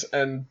buddies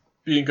and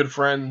being good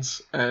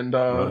friends and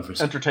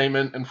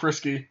entertainment and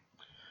frisky.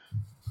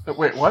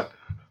 Wait, what?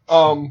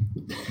 Oh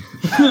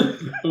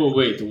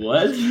wait,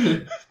 what?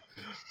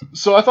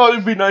 So I thought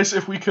it'd be nice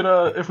if we could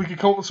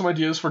come up with some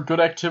ideas for good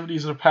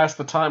activities to pass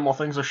the time while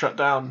things are shut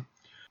down.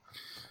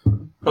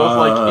 Both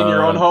like in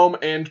your own home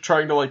and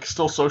trying to like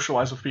still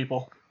socialize with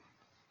people.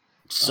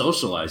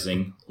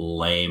 Socializing.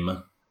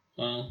 Lame.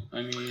 Well,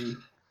 I mean,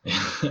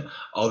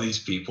 All these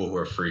people who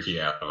are freaking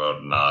out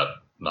about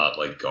not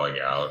like going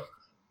out.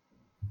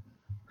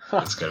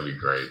 It's gonna be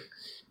great.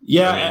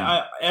 Yeah, I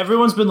mean-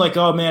 everyone's been like,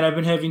 "Oh man, I've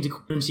been having to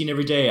quarantine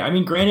every day." I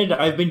mean, granted,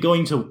 I've been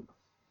going to,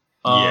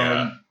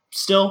 Yeah.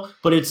 still,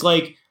 but it's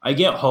like I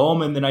get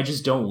home and then I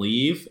just don't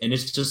leave, and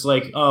it's just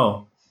like,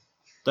 oh,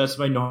 that's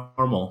my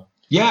normal.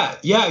 Yeah,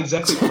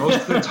 exactly.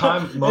 Most of the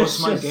time, most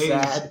of my It's just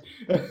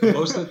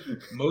days,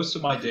 sad. most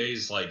of my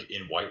days, like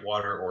in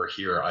Whitewater or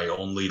here, I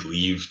only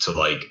leave to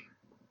like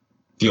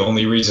the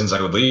only reasons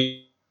I would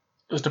leave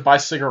Is to buy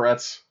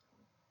cigarettes.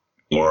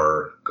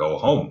 or go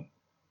home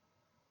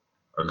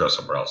or go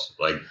somewhere else.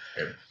 Like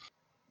I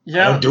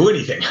Yeah. don't do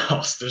anything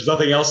else. There's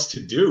nothing else to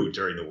do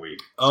during the week.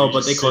 Oh, you but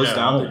just they sit closed at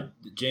down. home.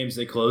 James,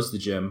 they closed the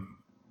gym.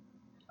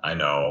 I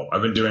know.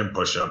 I've been doing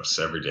push-ups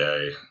every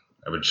day.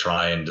 I've been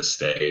trying to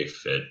stay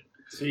fit.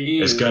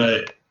 see,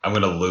 I'm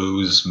gonna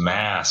lose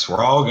mass.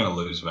 We're all gonna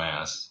lose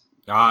mass.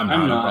 I'm I'm not.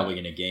 I'm not. probably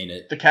gonna gain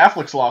it. The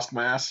Catholics lost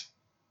mass.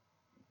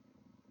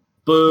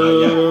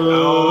 Boo!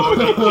 Oh,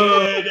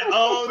 they did.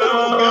 Oh, that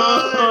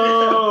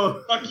was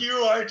good. Fuck you,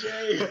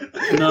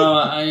 RJ.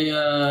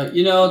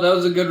 no, that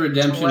was a good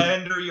redemption.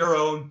 Slander your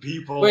own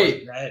people.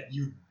 Wait. Like that,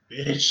 you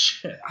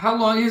bitch. How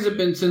long has it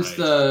been since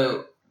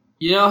the?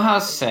 You know how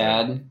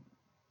sad?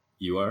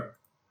 You are.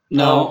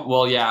 No, Oh.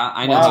 well, yeah,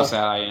 I know Wow. how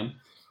sad I am.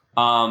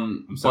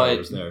 I'm sorry, I but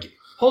was there.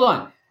 hold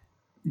on,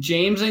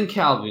 James and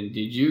Calvin,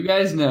 did you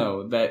guys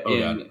know that Oh, in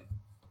God.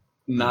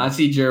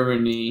 Nazi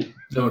Germany,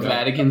 the Oh, God.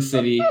 Vatican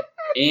City,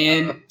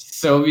 and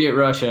Soviet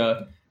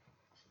Russia,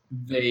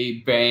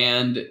 they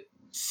banned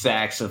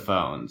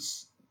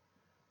saxophones?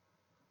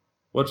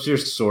 What's your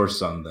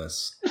source on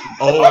this?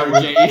 Oh,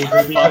 RJ is it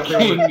because they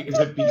were, fucking is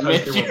it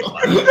because they were Mitchell.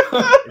 black?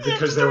 Is it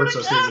because they were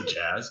associated with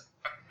jazz?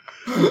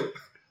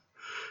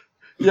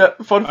 Yeah,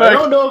 fun I fact.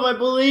 don't know if I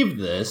believe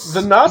this.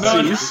 The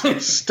Nazis, No.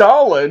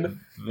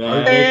 Stalin,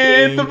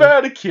 and the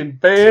Vatican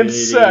banned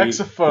City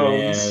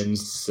saxophones. banned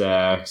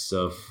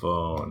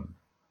saxophone.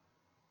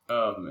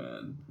 Oh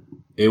man.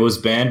 It was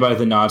banned by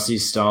the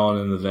Nazis,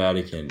 Stalin, and the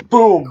Vatican,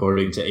 Boom.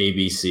 according to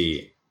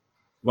ABC.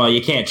 Well,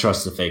 you can't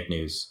trust the fake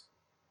news.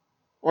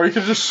 Or you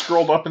could just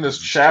scroll up in this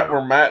chat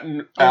where Matt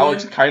and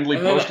Alex kindly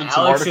And then posted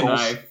some Alex and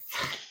articles.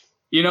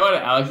 you know what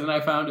Alex and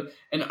I found?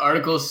 An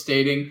article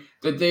stating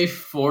that they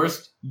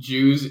forced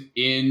Jews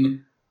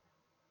in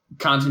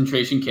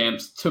concentration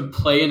camps to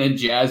play in a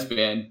jazz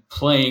band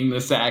playing the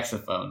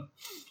saxophone.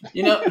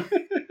 You know,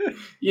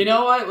 you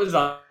know what was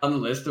on the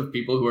list of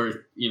people who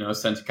were,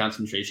 sent to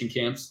concentration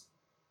camps?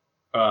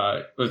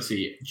 Let's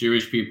see,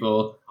 Jewish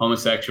people,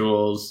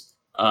 homosexuals,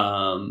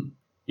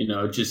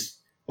 just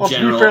Well, to be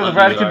general fair, the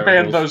Vatican undesirables.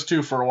 banned those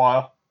two for a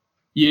while.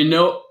 You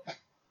know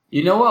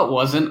what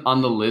wasn't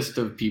on the list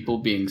of people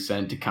being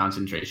sent to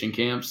concentration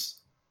camps?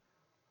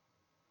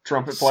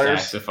 Trumpet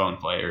players. Saxophone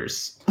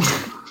players.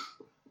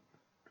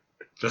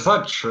 That's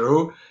not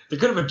true. There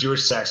could have been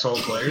Jewish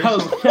saxophone players.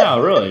 Yeah,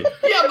 really.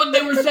 Yeah, but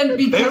they were sent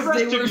They because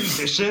they arrested were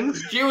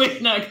musicians.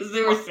 Jewish, not because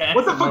they were saxophone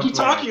What the fuck are you players.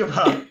 talking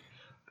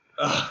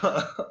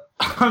about?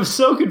 I'm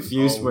so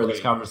confused Oh, where this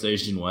wait.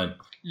 conversation went.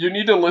 You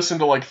need to listen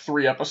to like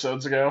 3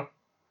 episodes ago.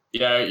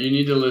 Yeah, you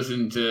need to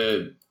listen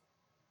to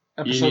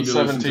Episode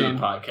listen to 17.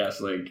 the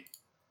podcast like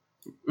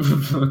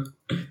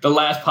the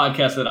last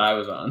podcast that I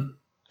was on.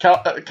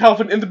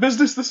 Calvin, in the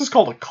business, this is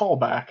called a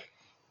callback.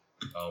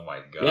 Oh my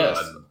god.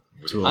 Yes.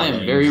 To I a am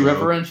lame very joke.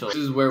 referential. This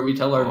is where we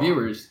tell our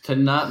viewers to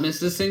not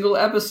miss a single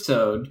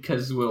episode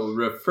because we'll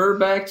refer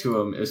back to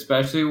them,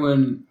 especially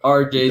when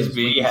RJ's Because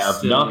being we have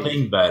silly.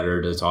 nothing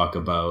better to talk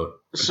about.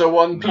 So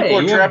when people Hey,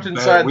 are we trapped have-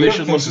 inside, we they have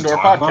should things listen to to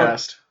our talk about.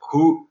 podcast.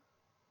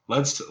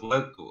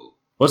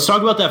 Let's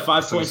talk about that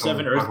So 5.7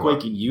 talk earthquake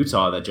about- in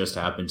Utah that just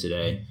happened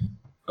today.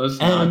 Let's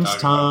not End talk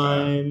about that.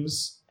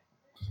 times.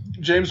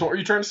 James, what were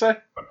you trying to say?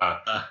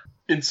 Uh,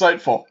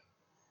 Insightful.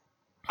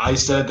 I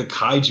said the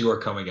kaiju are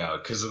coming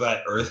out because of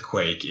that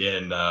earthquake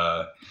in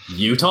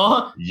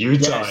Utah?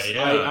 Utah. Yes,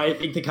 Yeah. I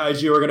think the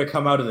kaiju are going to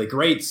come out of the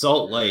Great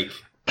Salt Lake.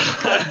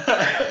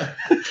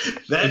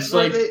 That's It's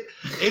like like-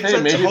 it's Hey,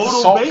 a maybe it's a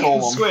total salt bait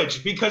and golem.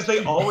 switch because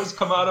they always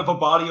come out of a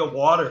body of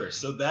water.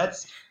 So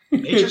that's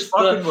nature's It's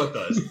fucking the- with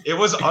us. It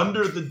was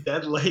under the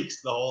dead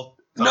lakes the whole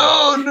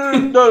time.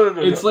 No.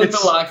 It's like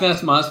the Loch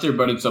Ness Monster,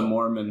 but it's a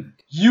Mormon.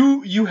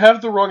 You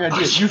have the wrong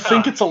idea. You Yeah.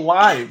 think it's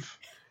alive.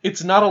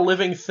 It's not a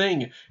living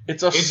thing.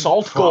 It's a It's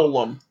salt pro-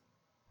 golem.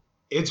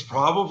 It's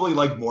probably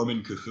like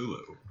Mormon Cthulhu.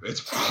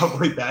 It's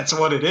probably that's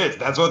what it is.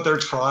 That's what they're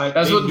trying.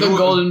 That's they what knew the it was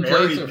golden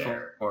buried plates are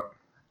there. for.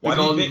 Why The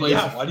do you golden think? plates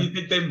Yeah. are Why do you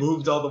think they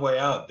moved all the way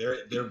out?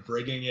 They're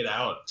bringing it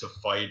out to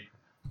fight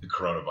the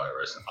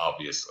coronavirus.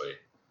 Obviously,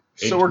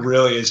 it So we're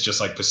really is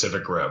just like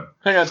Pacific Rim.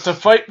 hang on, to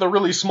fight the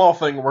really small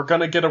thing, we're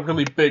gonna get a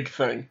really big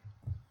thing.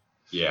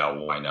 Yeah,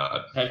 why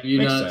not? Have you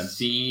Makes not sense.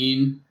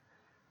 seen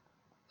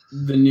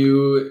the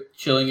new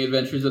Chilling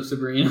Adventures of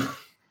Sabrina?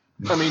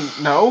 I mean,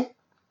 no.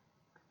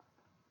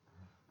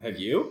 Have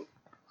you?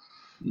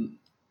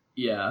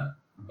 Yeah.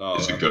 Oh,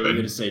 Is it I thought you were good?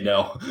 going to say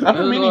no. I've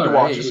been meaning to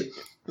watch. Alright.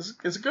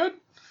 Is it good?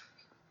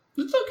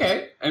 It's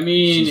okay. I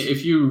mean, She's-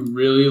 if you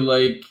really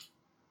like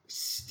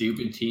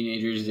stupid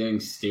teenagers doing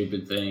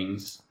stupid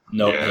things.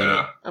 No,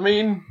 Yeah. I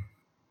mean,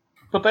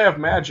 but they have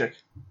magic.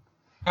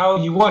 How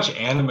you watch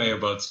anime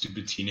about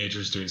stupid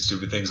teenagers doing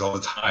stupid things all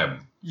the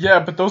time? Yeah,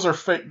 but those are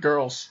fake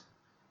girls.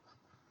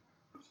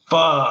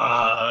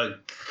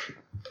 Fuck.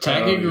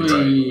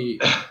 Technically,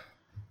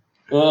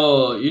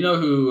 well, you know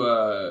who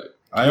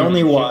I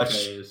only Kiryu watch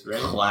Shipka is, right?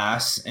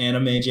 class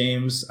anime,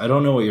 James. I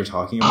don't know what you're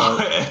talking about.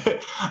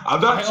 I'm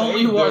not I saying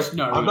only watch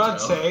they're- I'm not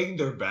Naruto. saying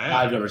they're bad.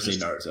 I've never seen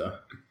Naruto.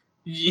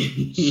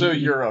 So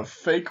you're a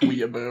fake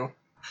weeaboo.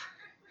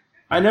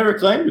 I never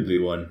claimed to be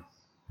one.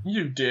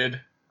 You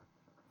did.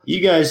 You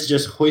guys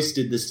just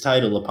hoisted this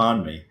title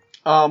upon me.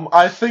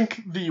 I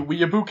think the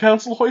Weeaboo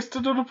Council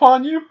hoisted it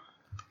upon you.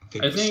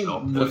 I think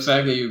the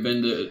fact that you've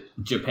been to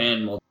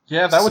Japan multiple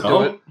Yeah, that would So?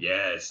 do it.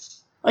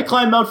 Yes. I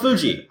climbed Mount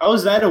Fuji. How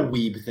is that a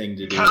weeb thing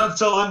to do?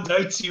 Council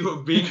indicts you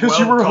of being Because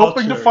you were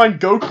hoping to well-cultured.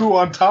 find Goku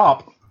on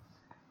top.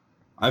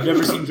 I've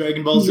never seen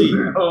Dragon Ball Z.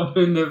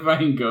 hoping to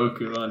find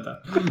Goku on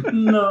top.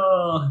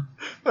 No,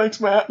 Thanks,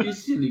 Matt. you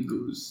silly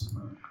goose.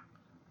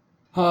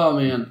 Oh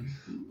man.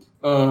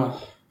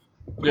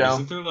 Wait, Yeah.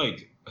 Isn't there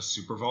like a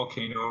super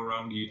volcano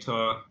around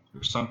Utah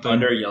or something?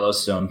 Under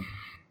Yellowstone.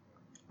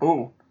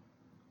 Ooh.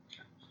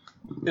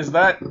 Isn't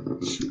that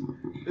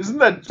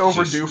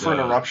overdue Just, for an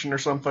uh, eruption or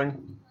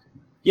something?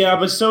 Yeah,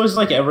 but so is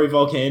like every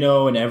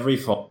volcano and every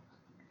fall.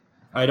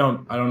 I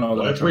don't know.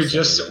 What that if we much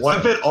just? stuff it What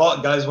is. if it all,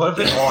 guys? What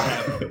if it all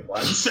happened at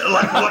once?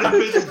 Like, what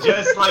if it's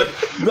just like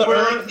the we're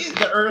Earth? like,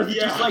 The Earth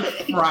Yeah. just like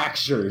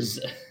fractures.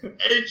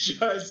 it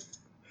just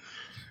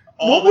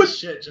all What would- the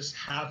shit just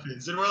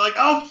happens, and we're like,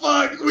 oh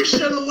fuck, we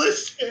should have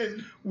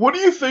listened. What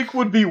do you think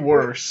would be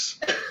worse?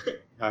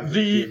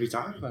 The- we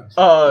talked about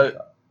it.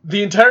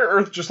 The entire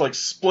Earth just like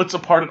splits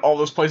apart at all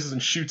those places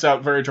and shoots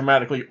out very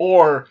dramatically,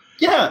 or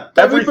Yeah,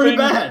 that'd be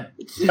pretty everything-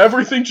 bad.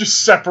 everything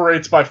just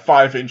separates by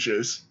 5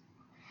 inches.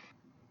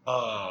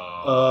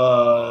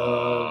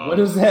 What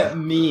does that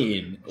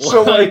mean?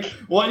 So, like-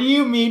 what do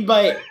you mean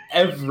by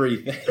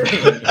everything?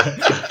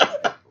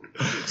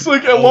 It's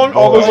like along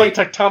all those boy. like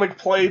tectonic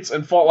plates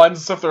and fault lines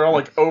and stuff, they're all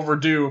like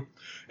overdue.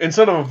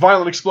 Instead of a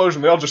violent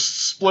explosion, they all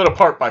just split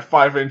apart by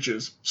 5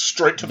 inches,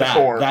 straight to the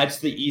core. That's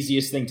the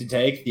easiest thing to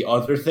take. The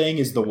other thing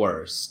is the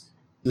worst.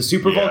 The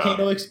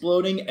supervolcano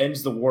exploding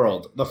ends the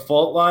world. The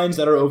fault lines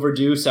that are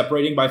overdue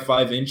separating by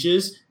 5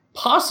 inches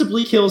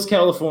possibly kills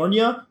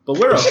California, but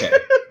we're okay.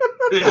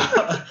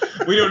 Yeah,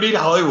 we don't need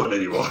Hollywood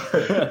anymore.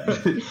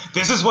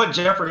 This is what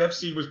Jeffrey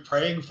Epstein was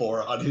praying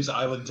for on his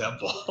island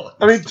temple.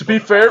 I mean, to be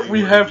fair,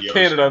 we Hollywood have in the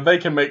Canada. They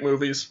can make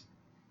movies.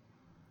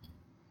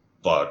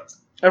 Fucked.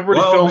 Everybody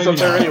Well, films up maybe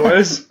there not.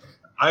 anyways.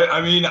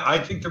 I mean, I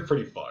think they're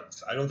pretty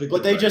fucked. I don't think.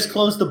 But they're they just ready.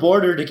 closed the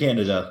border to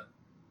Canada.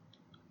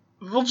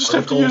 They'll just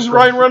have to Article use from-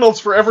 Ryan Reynolds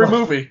for every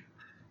movie.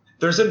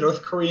 There's a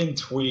North Korean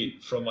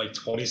tweet from like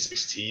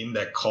 2016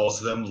 that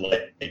calls them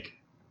like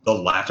the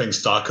laughing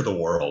stock of the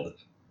world.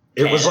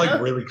 It was like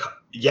Canada? really,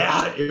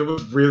 it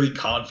was really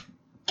confident.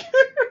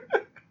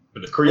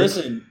 But Korea,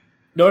 Listen,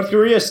 North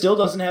Korea still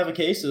doesn't have a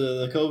case of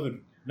the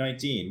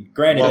COVID-19.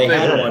 Granted, Well, they they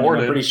had one, and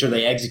reported. I'm pretty sure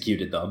they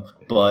executed them.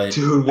 But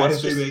dude, what that's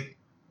if they just- make?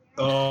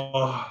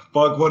 Oh,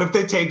 fuck. What if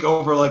they take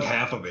over, like,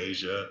 half of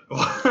Asia?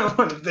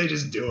 What if they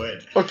just do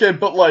it? Okay,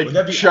 but Would that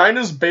like be-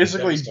 China's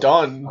basically that'd be so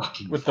done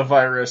fucking with the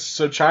virus,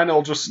 so China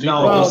will just No,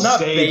 steamroll. Well, they not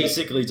say-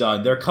 basically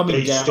done. They're coming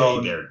They down.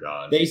 say they're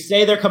gone. They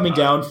say they're coming Uh,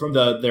 down from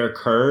their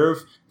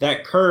curve.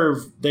 That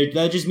curve,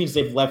 that just means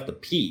they've left the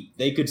peak.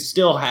 They could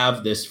still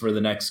have this for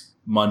the next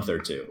month or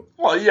two.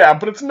 Well, yeah,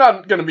 but it's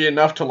not going to be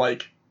enough to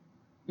like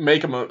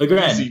make them Agreed.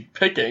 easy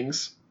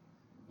pickings.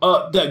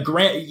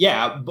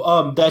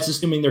 That's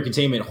assuming their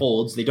containment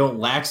holds. They don't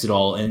lax at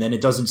all, and then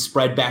it doesn't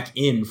spread back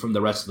in from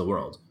the rest of the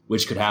world,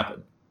 which could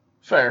happen.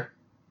 Fair.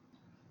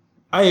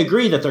 I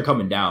agree that they're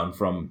coming down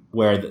from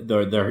where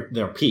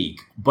their peak,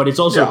 but it's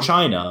also Yeah.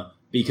 China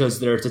because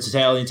they're a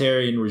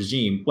totalitarian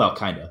regime. Well,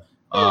 kind of.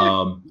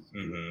 Mhm.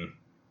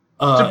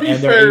 To be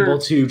And they're fair- able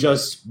to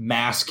just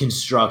mass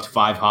construct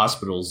 5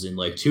 hospitals in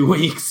like 2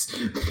 weeks.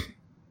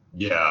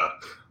 Yeah.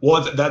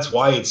 Well, that's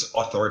why it's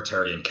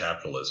authoritarian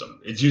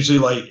capitalism. It's usually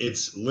like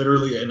it's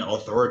literally an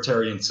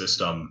authoritarian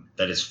system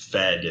that is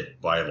fed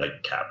by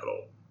like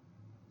capital.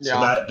 So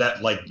Yeah.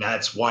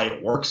 that's why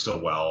it works so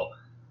well.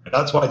 And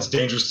that's why it's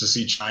dangerous to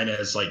see China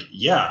as like,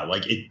 yeah,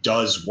 like it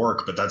does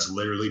work, but that's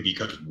literally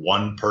because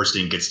one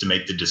person gets to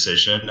make the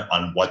decision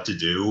on what to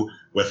do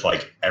with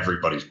like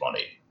everybody's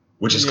money,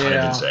 which is kind of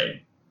Yeah. insane.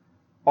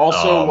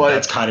 Also, like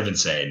That's kind of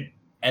insane.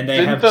 And they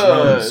Didn't have the-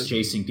 drones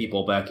chasing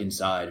people back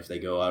inside if they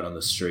go out on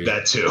the street.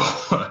 That too.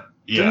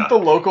 Yeah. didn't the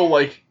local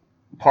like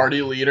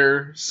party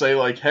leader say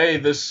like, "Hey,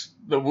 the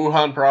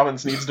Wuhan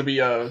province needs to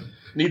be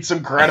needs some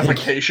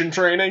gratification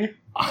training"?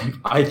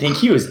 I think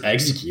he was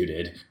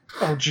executed.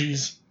 Oh,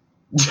 jeez.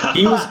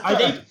 He was.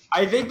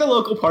 I think the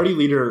local party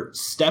leader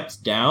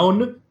stepped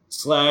down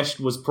 /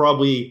 was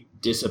probably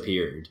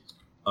disappeared.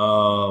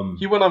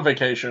 He went on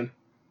vacation.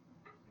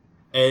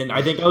 And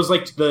I think that was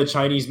like the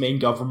Chinese main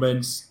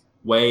government's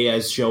way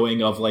as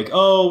showing of like,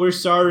 oh, we're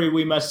sorry,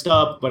 we messed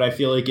up. But I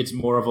feel like it's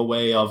more of a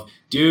way of,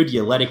 dude,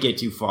 you let it get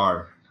too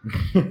far.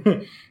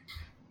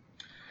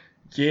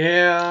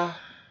 Yeah.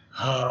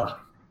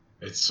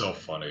 It's so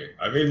funny.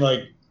 I mean,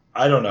 like,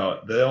 I don't know.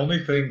 The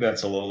only thing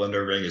that's a little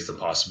unnerving is the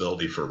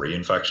possibility for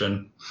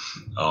reinfection.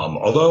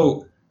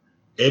 Although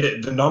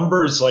the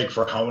numbers, like,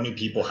 for how many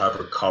people have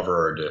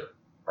recovered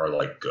are,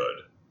 like, good.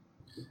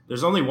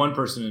 There's only one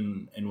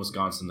person in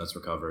Wisconsin that's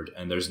recovered,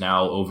 and there's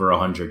now over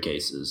 100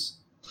 cases.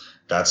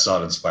 That's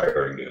not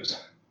inspiring news.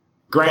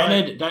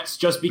 Granted, that's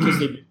just because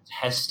they've been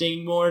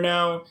testing more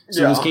now.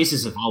 So Yeah. those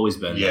cases have always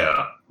been there.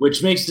 Yeah.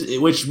 Which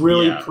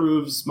really Yeah.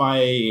 proves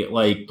my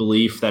like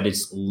belief that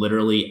it's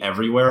literally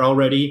everywhere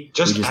already.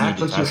 Just we act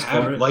need like to you test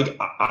have, for it. like,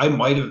 I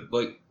might have,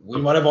 like,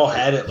 we might have all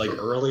had it, like,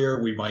 earlier.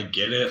 We might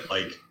get it.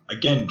 Like,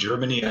 again,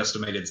 Germany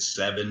estimated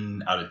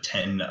 7 out of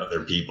 10 of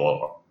their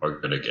people are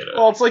going to get it.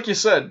 Well, it's like you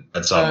said.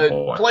 At some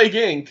point. Plague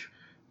Inc.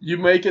 You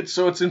make it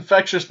so it's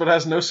infectious but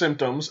has no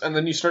symptoms, and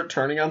then you start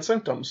turning on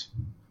symptoms.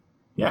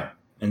 Yeah,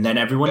 and then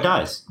everyone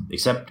dies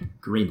except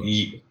Greenland.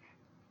 Ye-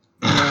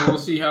 Well, we'll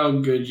see how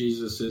good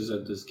Jesus is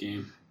at this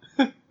game.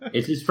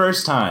 It's his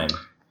first time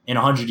in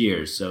 100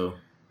 years, so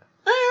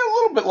A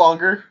little bit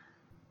longer.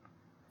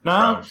 no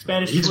Probably.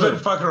 Spanish He's flu. been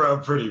fucking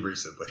around pretty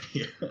recently.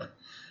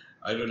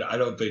 I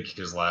don't think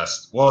his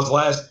last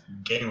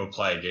game of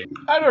Plague Inc.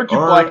 I'd argue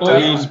Or- Black well,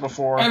 Death yeah. was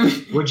before.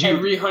 Would you-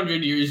 Every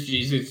 100 years,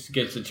 Jesus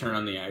gets to turn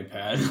on the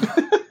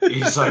iPad.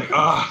 He's like,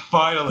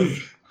 finally.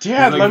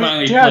 Dad, He's let like, me,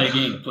 finally, Dad, play a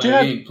game, play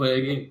Dad, a game, play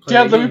a game, play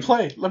Dad, a let me game.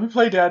 play. Let me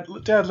play, Dad.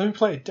 Dad, let me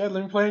play. Dad,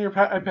 let me play on your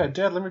iPad.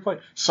 Dad, let me play.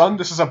 Son,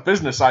 this is a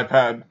business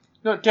iPad.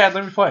 No, Dad,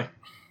 let me play.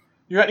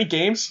 You got any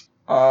games?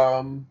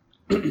 I'll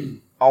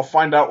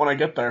find out when I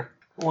get there.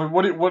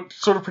 What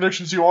sort of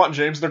predictions do you want,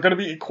 James? They're going to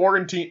be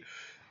quarantined.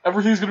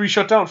 Everything's going to be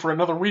shut down for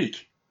another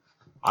week.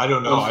 I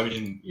don't know. I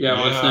mean, Yeah,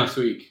 what's next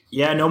week?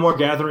 Yeah, no more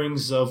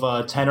gatherings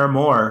of 10 or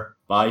more.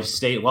 By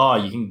state law,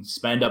 you can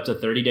spend up to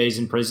 30 days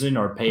in prison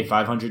or pay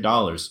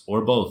 $500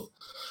 or both.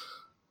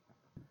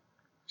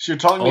 So you're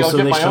telling me Also,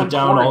 I'll they get my own shut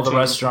down all the quarantine.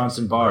 restaurants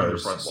and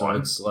bars, Front so line.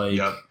 it's like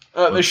Yep.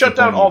 They What's shut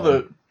the down point all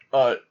of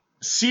the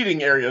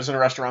seating areas in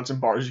restaurants and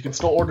bars. You can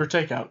still order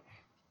takeout.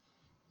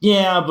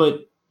 yeah,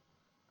 but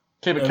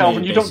Okay, but I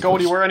Calvin, mean, you don't go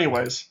basically- anywhere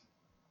anyways.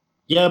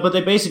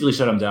 they basically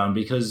shut them down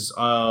because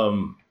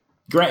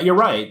Grant, you're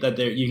right that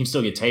you can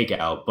still get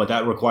takeout, but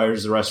that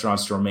requires the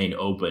restaurants to remain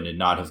open and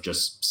not have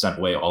just sent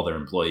away all their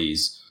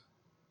employees.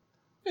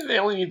 They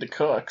only need the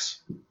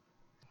cooks.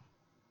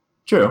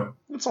 True.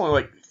 It's only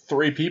like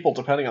 3 people,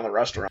 depending on the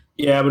restaurant.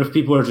 Yeah, but if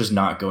people are just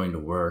not going to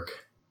work,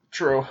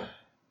 True.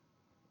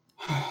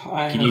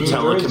 can you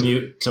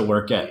telecommute to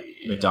work at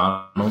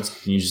McDonald's?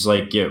 Can you just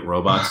like get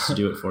robots to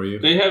do it for you?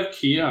 They have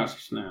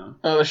kiosks now.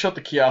 They shut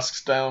the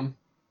kiosks down.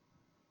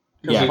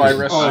 Because Yeah, of 'cause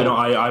virus.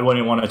 I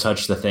wouldn't want to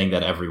touch the thing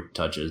that everyone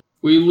touches.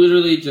 We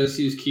literally just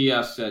use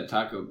kiosks at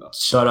Taco Bell.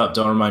 Shut up!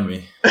 Don't remind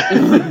me. we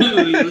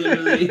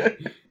literally.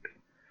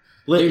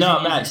 There's No,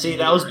 an Matt. easy See, way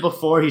that was right.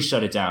 before he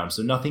shut it down,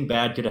 so nothing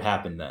bad could have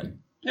happened then.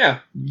 Yeah.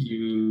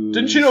 You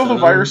Didn't you know the son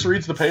of virus a-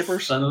 reads the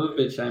papers? Son of a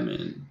bitch, I'm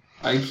in.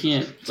 I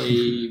can't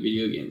play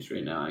video games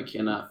right now. I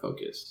cannot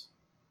focus.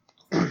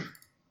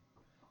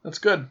 That's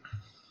good.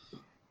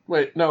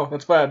 Wait, no,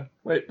 that's bad.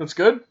 Wait, that's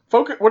good.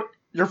 Focus. What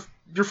your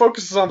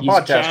focus is on the He's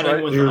podcast, chatting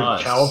right? with Dude,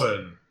 us.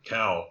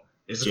 Cal,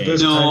 isn't James.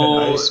 this kind No,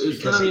 of nice it's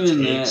because not it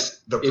even takes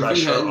that. the If you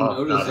pressure hadn't off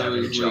noticed, not I having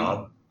a was, like,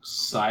 job?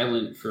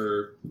 silent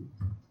for.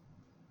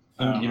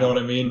 You know what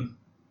I mean?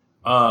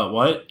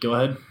 What? Go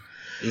ahead.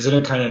 Isn't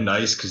it kind of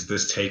nice because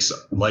this takes,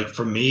 like,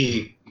 for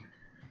me,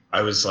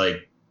 I was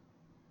like,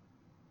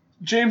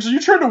 James, are you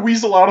trying to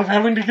weasel out of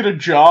having to get a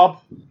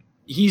job?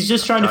 He's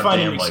just trying to find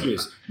an Goddamn, like-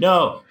 excuse.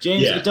 No,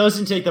 James, Yeah. it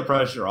doesn't take the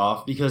pressure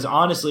off because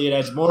honestly, it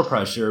adds more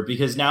pressure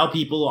because now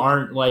people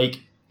aren't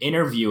like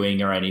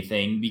interviewing or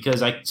anything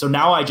so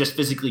now I just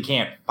physically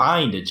can't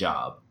find a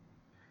job.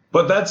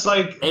 but that's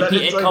like, And, that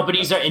is like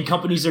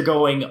companies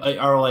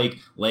are like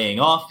laying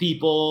off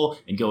people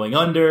and going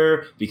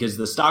under because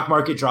the stock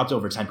market dropped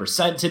over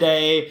 10%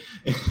 today.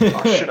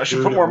 Oh shit! I should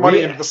dude, put more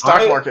money into the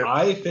stock market.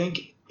 I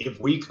think if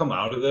we come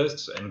out of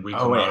this and we Oh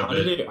come wait, out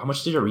of it, how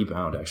much did it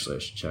rebound? Actually, I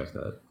should check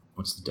that.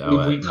 What's the If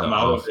Dow we at? come The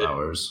out of off it-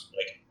 hours.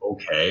 like,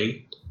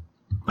 okay.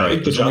 All right,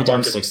 think the it's only job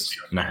down market's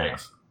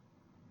 6.5.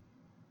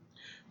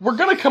 We're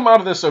gonna come out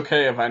of this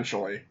okay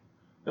eventually.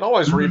 It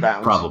always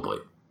rebounds. Probably.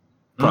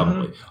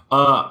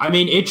 I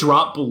mean, it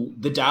dropped.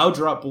 The Dow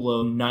dropped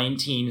below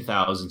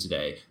 19,000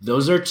 today.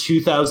 Those are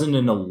 2000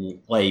 and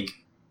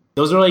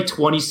those are like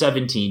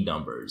 2017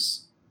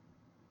 numbers.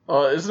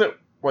 Isn't it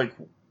like?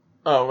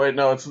 Oh wait,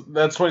 no.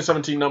 That's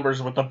 2017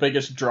 numbers with the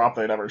biggest drop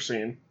they'd ever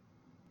seen.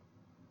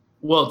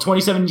 Well,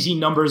 2017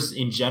 numbers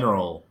in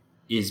general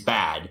is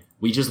bad.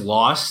 We just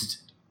lost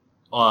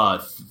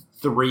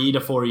 3 to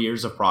 4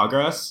 years of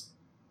progress.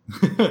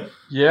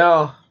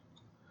 Yeah.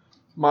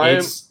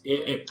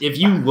 If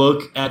you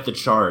look at the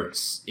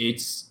charts,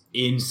 it's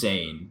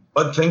insane.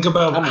 But think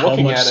about I'm how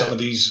looking much at some it. of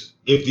these,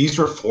 if these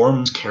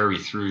reforms carry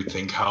through,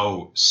 think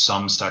how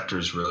some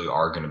sectors really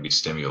are going to be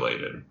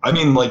stimulated. I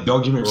mean, like,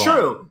 don't get me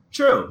wrong.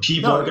 True.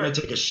 People No, are going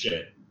to take a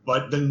shit,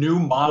 but the new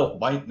model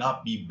might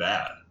not be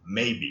bad.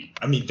 Maybe.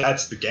 I mean,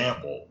 that's the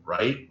gamble,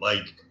 right?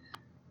 Like,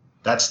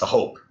 that's the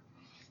hope.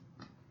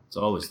 It's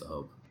always the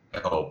hope. I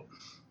hope.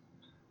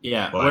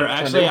 Yeah, But- where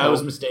actually I was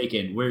hope.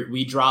 mistaken.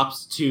 We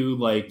dropped to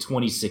like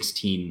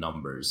 2016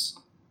 numbers.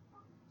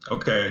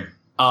 Okay.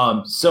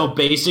 So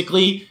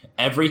basically,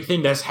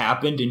 everything that's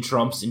happened in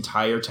Trump's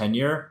entire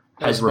tenure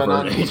has Has been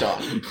reverted.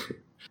 undone.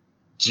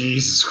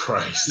 Jesus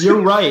Christ.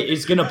 You're right.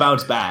 It's gonna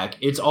bounce back.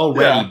 It's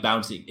already Yeah.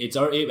 bouncing.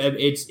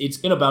 It's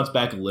gonna bounce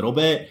back a little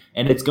bit,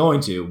 and it's going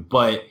to,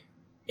 but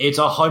it's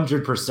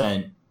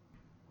 100%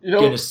 You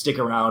know, gonna stick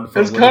around for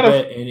a it's little kind of-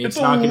 bit, and it's it's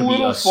a not gonna be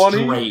little a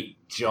funny. straight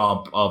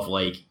jump of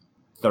like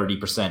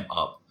 30%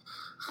 up.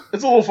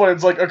 it's a little funny.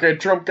 It's like, okay,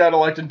 Trump got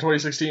elected in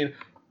 2016.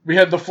 We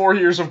had the 4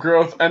 years of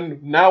growth,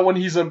 and now when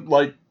he's in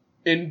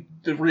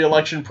the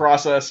re-election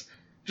process,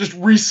 just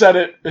reset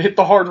it, hit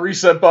the hard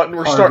reset button.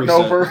 We're Hard starting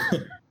reset. over.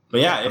 But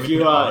yeah, I if mean,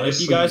 you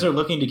honestly- guys are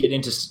looking to get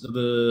into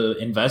the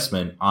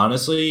investment,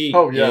 honestly,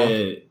 Oh,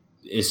 yeah.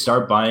 is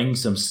start buying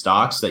some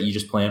stocks that you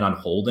just plan on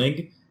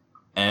holding,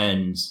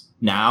 and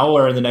now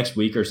or in the next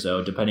week or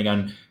so, depending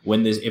on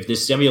if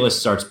this stimulus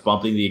starts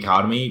bumping the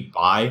economy,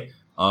 buy,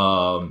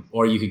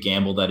 or you could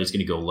gamble that it's going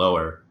to go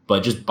lower,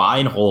 but just buy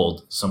and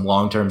hold some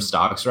long term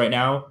stocks right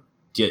now.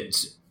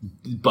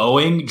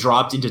 Boeing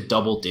dropped into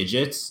double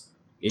digits.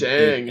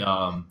 Dang.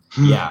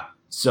 Yeah,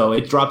 so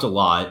it dropped a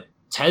lot.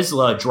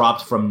 Tesla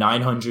dropped from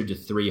 900 to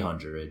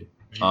 300. You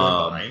been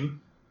buying?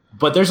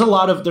 But there's a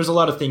lot of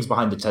things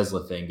behind the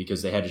Tesla thing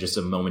because they had just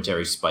a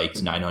momentary spike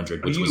to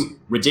 900, which was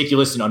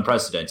ridiculous and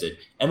unprecedented,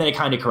 and then it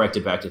kind of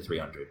corrected back to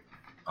 300.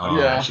 How do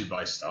you Yeah. actually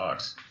buy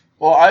stocks?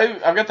 Well,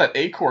 I've got that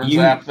Acorns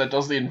You- app that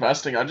does the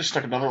investing. I just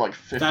stuck another like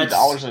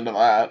 $50 into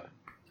that.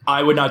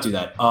 I would not do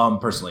that,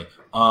 personally.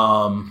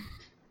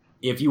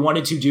 If you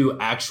wanted to do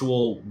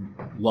actual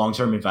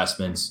long-term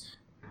investments,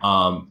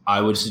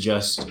 I would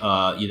suggest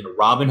either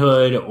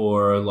Robinhood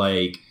or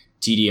like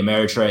TD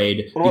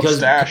Ameritrade. What about because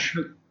Stash?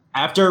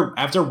 After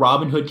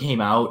Robinhood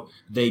came out,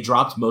 they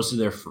dropped most of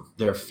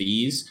their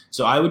fees.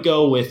 So I would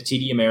go with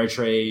TD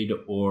Ameritrade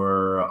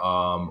or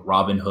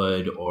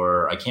Robinhood,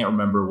 or I can't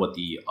remember what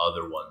the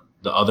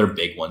other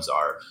big ones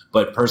are.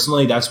 But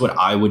personally, that's what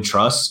I would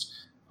trust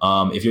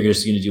if you're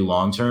just going to do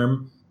long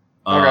term.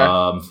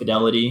 Okay.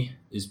 Fidelity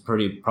is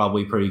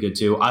probably pretty good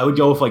too. I would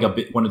go with like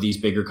one of these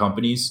bigger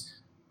companies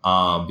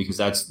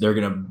because they're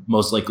going to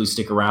most likely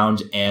stick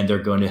around and they're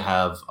going to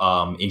have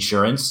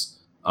insurance.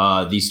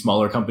 These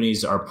smaller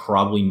companies are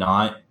probably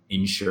not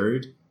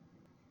insured.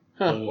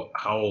 Huh.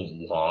 How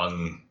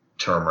long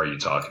term are you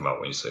talking about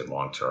when you say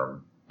long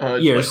term?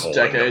 Years,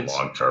 decades.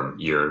 Long term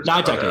years.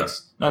 Not Okay.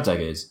 decades. Not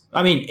decades.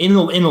 I mean, in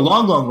the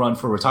long run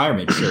for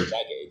retirement, sure,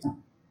 decades.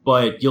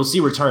 But you'll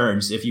see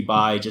returns if you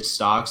buy just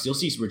stocks. You'll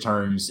see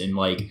returns in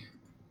like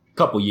a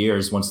couple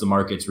years once the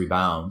markets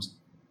rebound.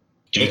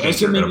 Do you think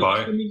you're going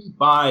to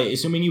buy?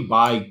 Assuming you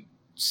buy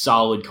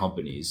solid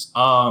companies.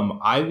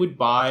 I would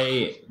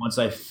buy once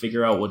I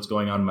figure out what's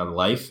going on in my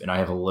life and I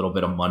have a little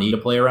bit of money to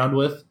play around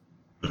with.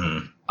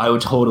 Mhm. I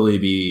would totally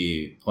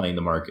be playing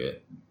the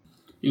market.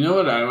 You know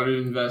what I would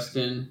invest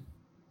in?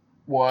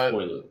 What?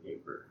 Toilet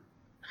paper.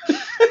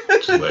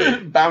 Too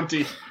late.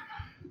 Bounty.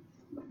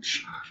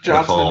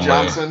 Johnson only. &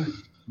 Johnson.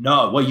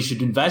 No, what you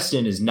should invest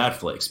in is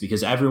Netflix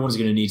because everyone's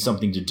going to need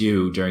something to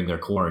do during their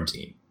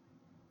quarantine.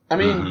 I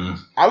mean, Mhm.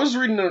 I was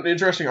reading an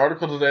interesting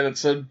article today that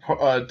said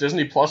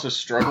Disney Plus is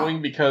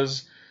struggling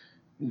because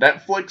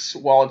Netflix,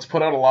 while it's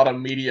put out a lot of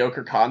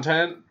mediocre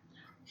content,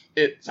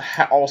 it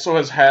also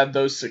has had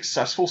those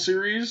successful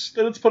series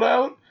that it's put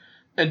out.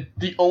 And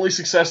the only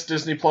success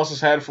Disney Plus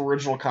has had for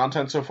original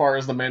content so far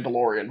is The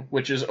Mandalorian,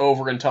 which is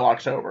over until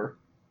October.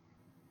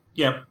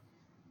 Yep.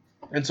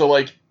 And so,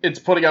 like, it's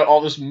putting out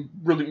all this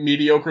really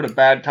mediocre to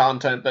bad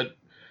content that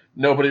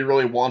nobody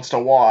really wants to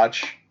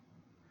watch.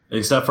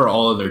 Except for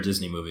all of their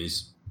Disney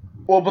movies.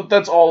 Well, but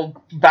that's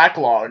all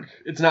backlog.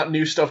 It's not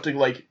new stuff to,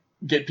 like,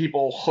 get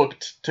people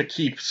hooked to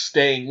keep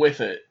staying with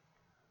it.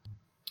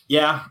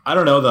 Yeah, I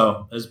don't know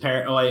though. As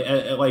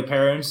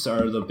parents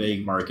are the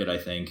big market, I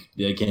think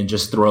they can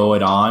just throw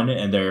it on,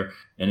 and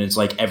it's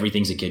like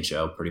everything's a kid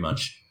show, pretty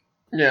much.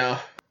 Yeah.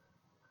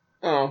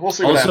 Oh, we'll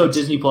see what Also, happens.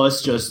 Disney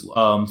Plus just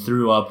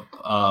threw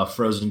up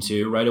Frozen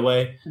 2 right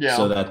away, Yeah.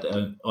 so that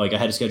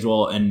ahead of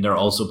schedule, and they're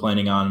also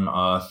planning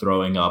on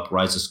throwing up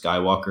Rise of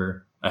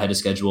Skywalker ahead of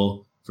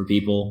schedule for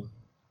people.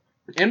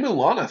 And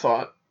Mulan, I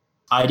thought.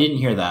 I didn't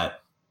hear that.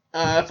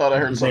 I thought I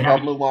heard They something about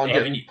haven't- Mulan they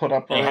getting haven't- put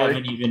up They already.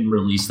 haven't even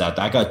released that.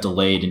 That got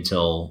delayed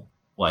until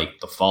like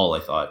the fall, I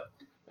thought.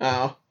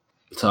 Oh.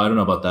 So I don't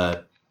know about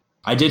that.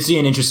 I did see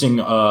an interesting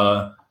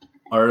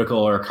article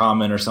or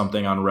comment or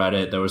something on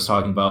Reddit that was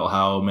talking about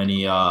how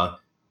many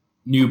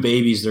new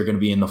babies there are going to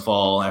be in the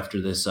fall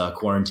after this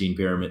quarantine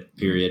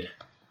period.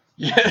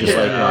 Yeah.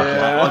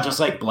 Just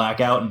like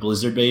Blackout and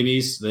Blizzard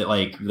babies. That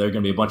like they're going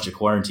to be a bunch of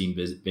quarantine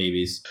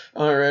babies.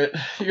 Alright.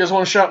 You guys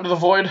want to shout into the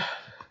void?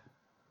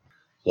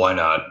 Why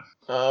not?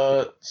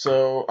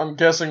 So I'm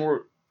guessing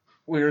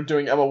we're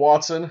doing Emma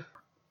Watson.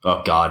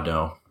 Oh God,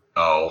 no.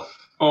 Oh,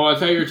 Oh, I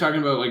thought you were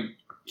talking about like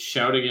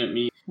shouting at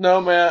me. No,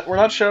 Matt, we're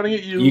not shouting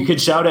at you. We could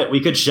shout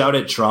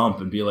at Trump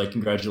and be like,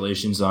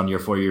 "Congratulations on your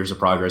 4 years of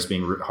progress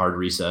being hard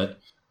reset."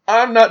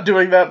 I'm not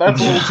doing that. That's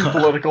a little too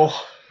political.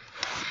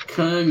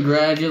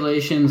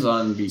 Congratulations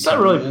on becoming. It's not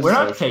really. a We're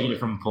not socialist. taking it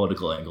from a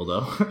political angle,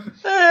 though.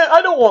 I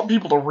don't want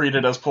people to read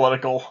it as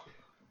political.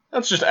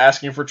 That's just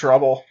asking for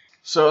trouble.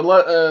 So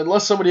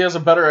unless somebody has a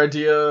better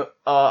idea,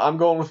 I'm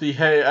going with the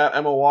hey at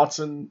Emma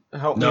Watson.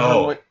 Help me.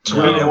 no.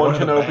 Tweet at one of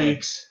the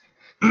banks.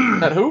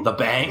 At who? The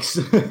banks.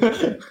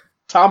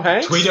 Tom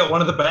Hanks? Tweet at one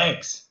of the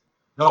banks.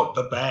 No,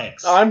 the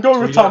banks. I'm going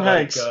with Tweet Tom at,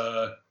 Hanks.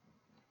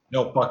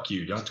 No, fuck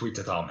you. Don't tweet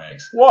to Tom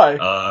Hanks.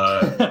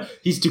 Why?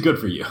 He's too good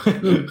for you.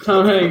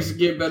 Tom Hanks,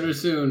 get better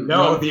soon.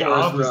 No, Run, the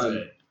Forrest, opposite.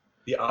 run.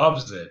 The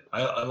opposite.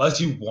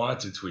 Unless you want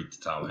to tweet to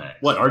Tom Hanks.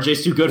 What?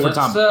 RJ's too good for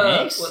Tom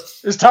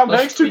Hanks? Is Tom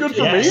Hanks too good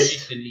for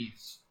Yes. me?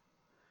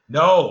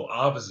 No,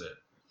 opposite.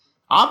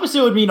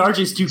 Opposite would mean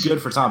RJ's too good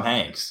for Tom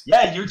Hanks.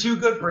 Yeah, you're too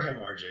good for him,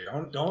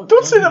 RJ.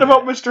 Don't say that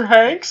about Mr.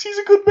 Hanks. He's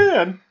a good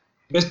man.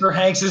 Mr.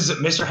 Hanks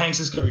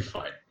is gonna be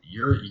fine.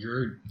 You're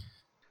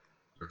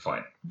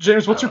fine.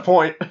 James, what's your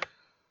point?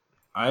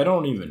 I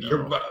don't even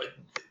know.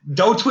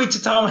 Don't tweet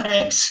to Tom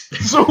Hanks.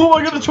 So who am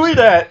I going to tweet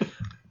at?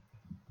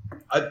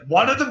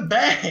 One of the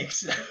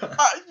banks.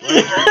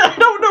 I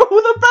don't know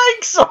who the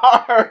banks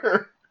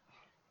are.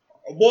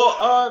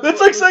 Well, That's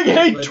like saying,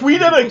 hey,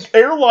 tweet at an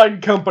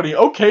airline company.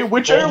 Okay,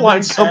 which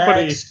airline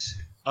company?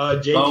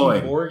 JP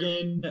Boeing.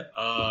 Morgan.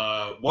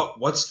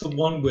 What's the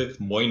one with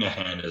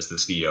Moynihan as the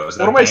CEO? Is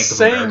that What am I Bank of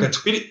saying? America?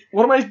 Tweet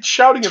What am I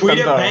shouting at at them,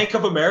 though? Bank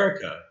of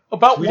America.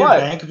 About Tweet what?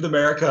 at Bank of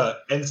America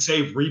and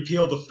say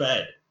repeal the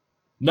Fed.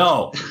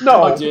 No.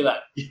 No. Don't do that.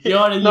 You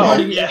want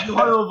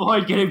to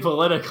avoid getting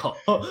political.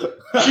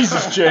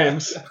 Jesus,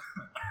 James.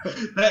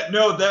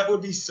 That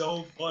would be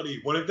so funny.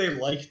 What if they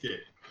liked it?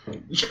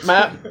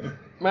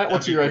 Matt,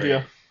 what's your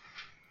idea?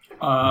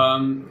 I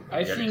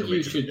gotta think delete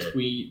you the should bit.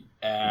 tweet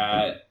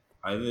at.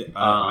 I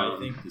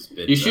think this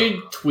bit. You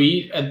should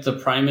tweet at the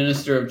Prime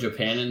Minister of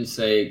Japan and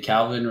say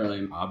Calvin really.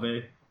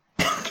 Abe.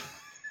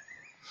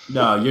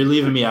 No, you're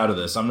leaving me out of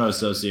this. I'm not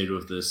associated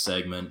with this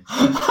segment.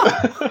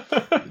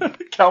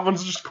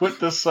 Calvin's just quit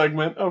this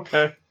segment.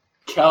 Okay.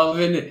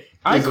 Calvin.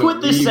 I is a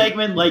quit this weeb.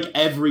 segment like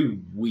every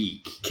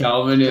week.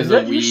 Calvin is And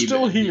a yet you're weeb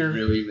still and he here.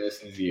 really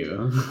misses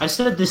you. I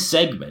said this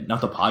segment,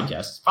 not the podcast.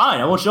 It's fine.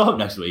 I won't show up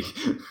next week.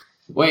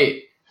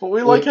 Wait, But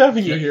we like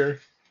having you here.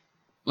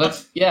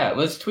 let's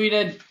tweet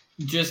at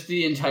just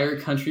the entire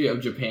country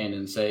of Japan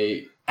and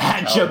say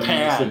At Calvin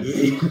Japan.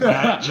 misses you.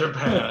 At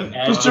Japan.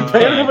 At Does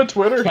Japan have a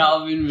Twitter?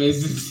 Calvin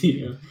misses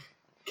you.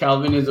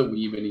 Calvin is a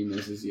weeb and he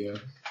misses you.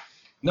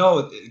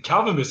 No,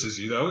 Calvin misses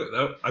you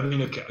though. I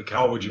mean,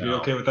 Cal, would you be No.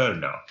 okay with that or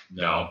no?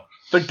 No.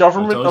 The I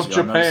government told of you,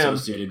 I'm not Japan.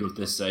 associated with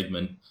this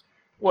segment.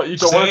 What, you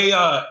don't want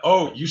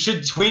Say, you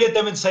should tweet at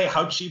them and say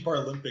how cheap are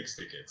Olympics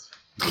tickets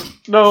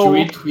No. Should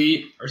we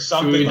tweet? or Should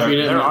something. we like tweet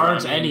that. at There Mitt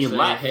aren't Romney and any say,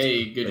 left.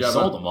 Hey, good They job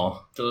sold on them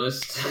all. the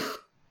list.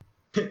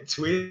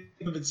 Tweet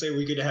at them and say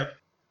we could have.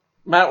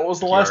 Matt, what was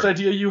the last Sure.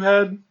 idea you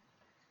had?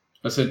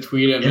 I said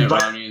tweet at Mitt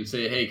Invite- Romney and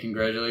say, hey,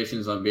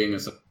 congratulations on being a.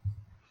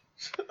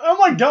 Oh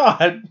my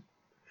god.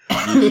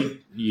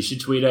 You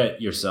should tweet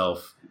at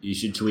yourself. You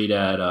should tweet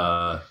at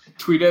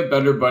Tweet at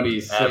Better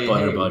Buddies. At Say,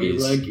 Better hey,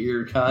 Buddies. we like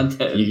your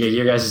content.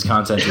 Your guys'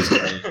 content is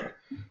great.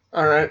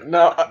 All right,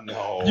 now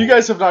No. you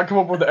guys have not come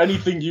up with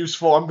anything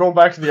useful. I'm going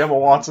back to the Emma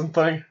Watson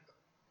thing.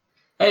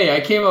 Hey,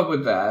 I came up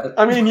with that.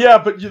 I mean, yeah,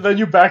 but then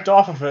you backed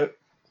off of it.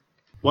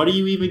 What are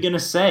you even gonna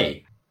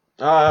say?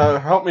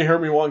 Help me,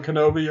 Hermie One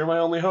Kenobi. You're my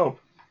only hope.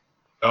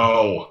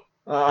 Oh.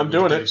 I'm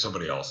doing it.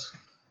 Somebody else.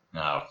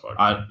 Nah, fuck.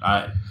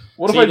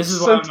 What See, if I this is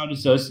why sent? I'm not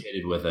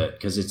associated with it,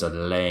 because it's a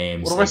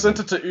lame. What if I sent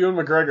it to Ewan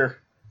McGregor?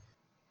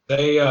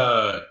 They,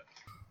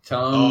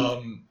 Tell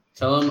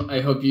him I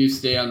hope you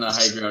stay on the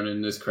high ground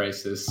in this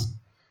crisis.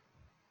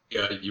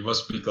 yeah, you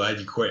must be glad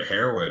you quit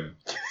heroin.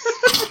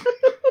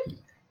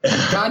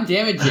 God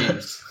damn it,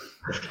 James.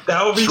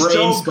 That would be Train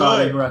so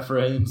spotting good.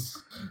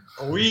 reference.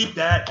 Tweet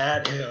that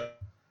at him.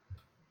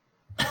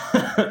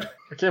 I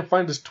can't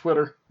find his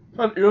Twitter.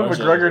 Find There's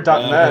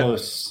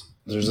EwanMcGregor.net.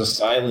 There's a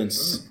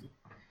silence.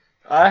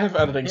 I have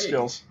editing Hey.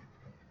 skills.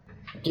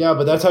 Yeah,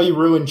 but that's how you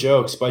ruin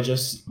jokes, by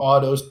just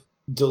auto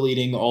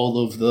deleting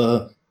all of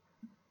the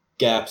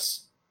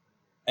gaps.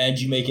 And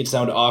you make it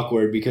sound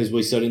awkward because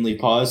we suddenly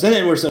pause, and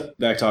then we're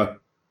back talking.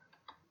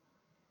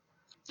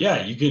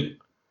 Yeah, you could.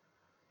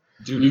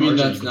 Dude, You mean RJ,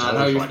 that's can not totally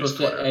how you're find his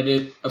supposed to Twitter.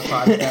 edit a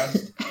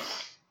podcast?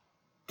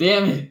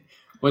 Damn it.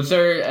 What's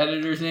our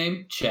editor's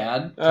name?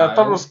 Chad? I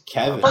thought it was.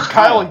 Kevin. I thought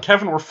Kyle and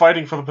Kevin were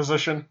fighting for the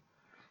position.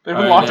 They've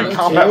been Alright, locked in now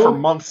combat two? for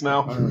months I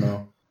now. don't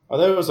know. I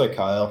thought it was like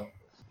Kyle.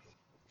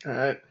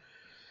 Alright.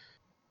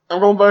 I'm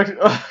going back to.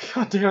 Oh,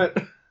 God damn it.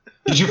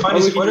 Did you find Oh,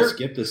 his we can Twitter? just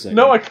skip this segment.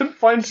 No, I couldn't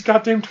find his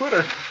goddamn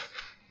Twitter.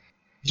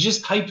 You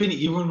just type in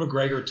Ewan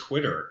McGregor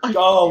Twitter.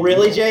 Oh,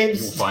 really,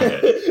 James? You'll find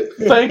it.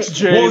 Thanks,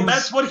 James. Well,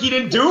 that's what he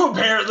didn't do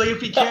apparently.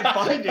 If he can't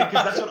find it, because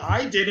that's what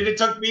I did, and it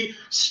took me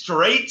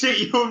straight to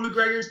Ewan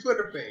McGregor's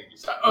Twitter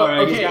page. All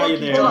right, he's Okay, got you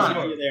hold there. He's on.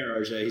 got you there,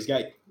 RJ. He's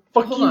got.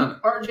 Fuck Hold you. on,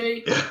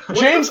 RJ. what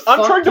James, the I'm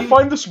fuck trying to you-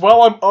 find this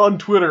while I'm on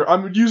Twitter.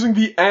 I'm using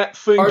the @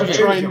 thing to RJ,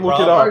 try and your look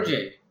it up.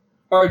 problem.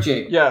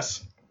 RJ.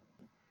 Yes.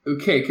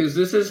 Okay, because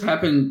this has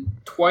happened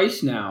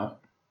twice now.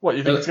 What,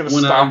 you think it's going to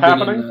When stop I've been in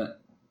happening? the-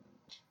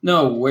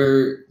 No,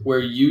 where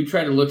you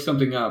try to look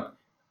something up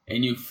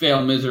and you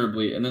fail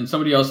miserably, and then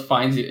somebody else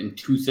finds it in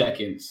 2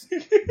 seconds.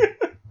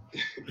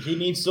 He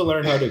needs to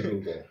learn how to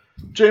Google.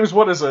 James,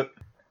 what is it?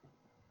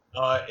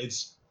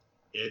 It's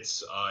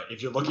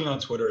if you're looking on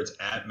Twitter, it's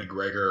at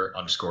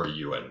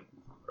McGregor_Ewan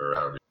or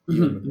however.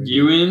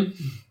 Ewan?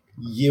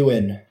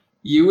 Ewan.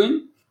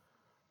 Ewan?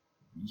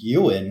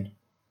 Ewan.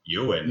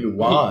 Ewan.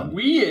 Yuan.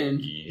 We in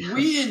this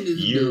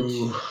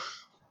bitch.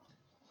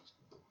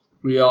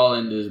 We all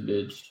in this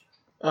bitch.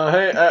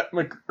 Hey, at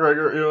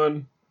McGregor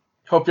Ewan.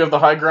 Hope you have the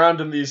high ground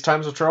in these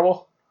times of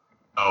trouble.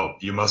 Oh,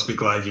 you must be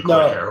glad you No.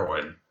 quit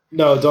heroin.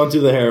 No, don't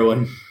do the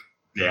heroin.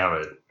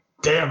 Damn it.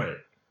 Damn it.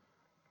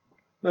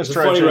 Nice It's a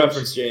try, funny James.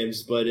 reference,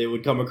 James, but it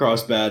would come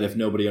across bad if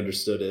nobody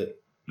understood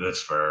it.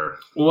 That's fair.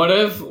 What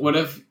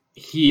if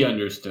he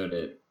understood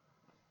it?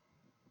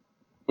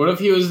 What if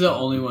he was the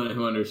only one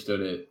who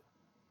understood it?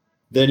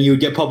 Then you would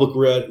get public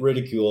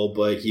ridicule,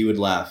 but he would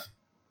laugh.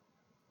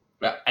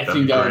 I That'd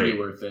think be that would great. be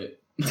worth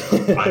it.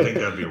 I think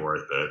that'd be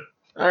worth it.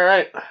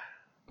 Alright.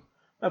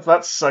 That's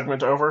that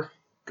segment over.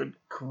 Good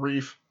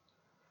grief.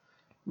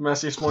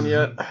 Messiest one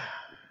yet.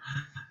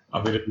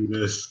 I'm gonna do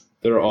this.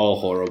 They're all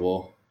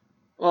horrible.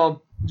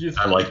 Well,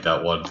 I like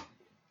that one.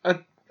 I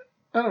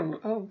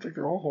don't think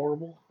they're all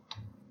horrible.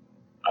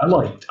 I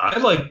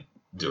like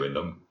doing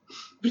them.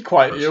 Be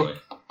quiet, you. Personally.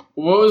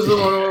 What was the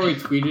one where we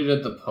tweeted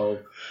at the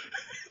Pope?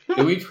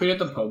 Did we tweet at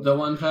the Pope that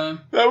one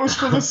time? That was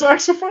for the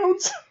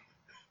saxophones.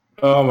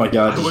 Oh my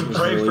god. I would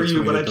pray for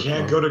you, but I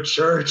can't go to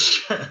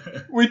church.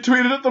 We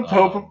tweeted at the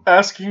Pope Oh.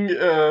 asking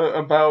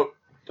about.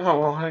 Oh,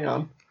 well, hang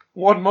on.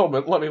 One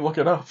moment, let me look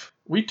it up.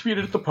 We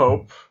tweeted at the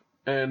Pope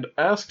and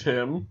asked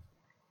him,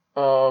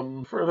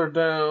 further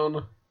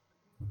down.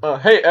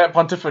 Hey, at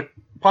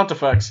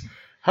Pontifex,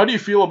 how do you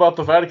feel about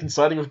the Vatican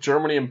siding with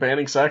Germany and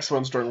banning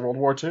saxophones during World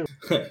War II?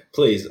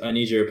 Please, I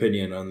need your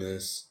opinion on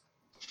this.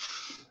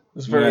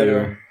 It's very,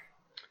 Matter.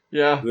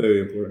 yeah.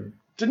 Very important.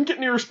 Didn't get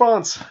any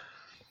response.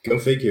 Go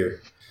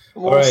figure.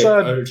 I'm a All little right,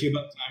 sad. aren't you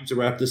about time to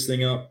wrap this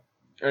thing up?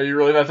 Are you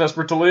really that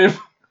desperate to leave?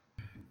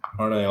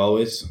 Aren't I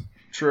always?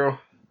 True.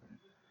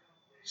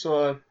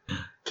 So,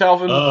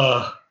 Calvin,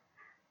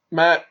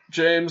 Matt,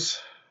 James,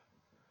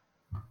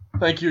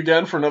 thank you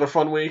again for another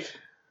fun week.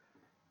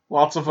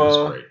 Lots of That's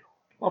great.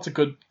 lots of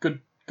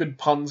good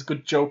puns,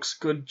 good jokes,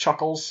 good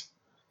chuckles.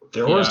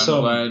 There Yeah, were I'm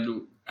some. glad.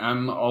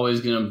 I'm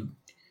always gonna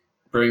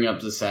bring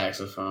up the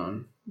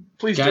saxophone.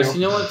 Please Guys, do.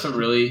 you know what's a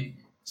really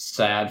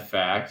sad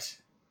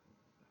fact?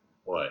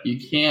 What? You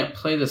can't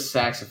play the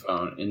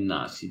saxophone in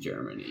Nazi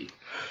Germany.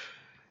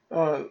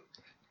 That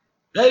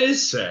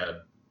is sad.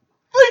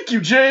 Thank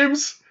you,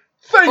 James.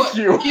 Thank What?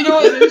 you. You know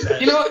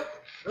what? You know what?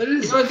 That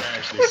is You know what?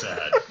 actually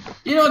sad.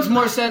 You know what's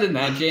more sad than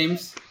that,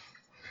 James?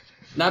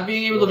 Not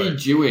being able to be What?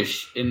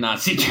 Jewish in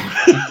Nazi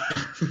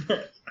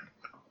Germany.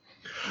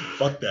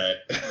 Fuck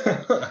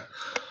that.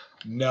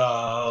 No.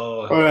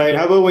 All right,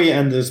 how about we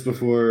end this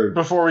before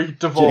Before we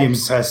divulge.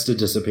 James has to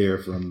disappear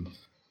from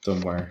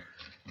somewhere?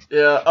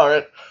 Yeah. All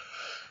right.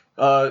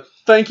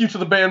 Thank you to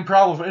the band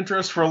Problem of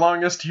Interest for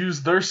allowing us to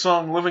use their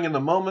song Living in the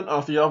Moment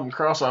off the album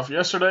Cross Off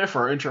Yesterday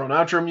for our intro and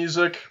outro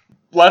music.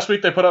 Last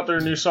week they put out their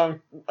new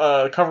song,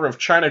 cover of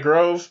China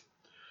Grove.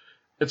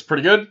 It's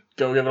pretty good.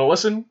 Go give it a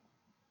listen.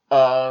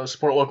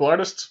 Support local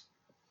artists.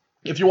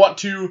 If you want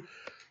to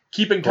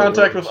keep in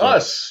contact with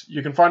us,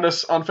 you can find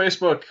us on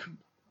Facebook,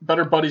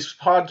 Better Buddies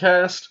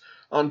Podcast,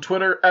 on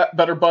Twitter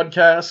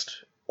 @BetterBudcast,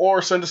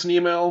 or send us an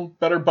email,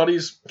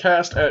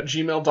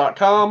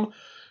 betterbuddiescast@gmail.com.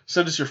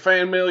 Send us your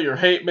fan mail, your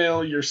hate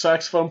mail, your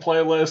saxophone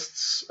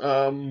playlists,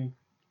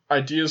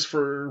 ideas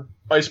for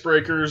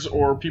icebreakers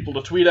or people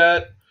to tweet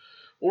at,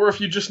 or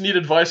if you just need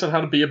advice on how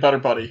to be a better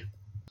buddy.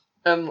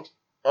 And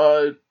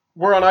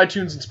we're on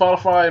iTunes and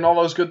Spotify and all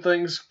those good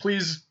things.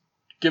 Please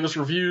give us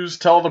reviews,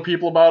 tell other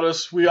people about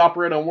us. We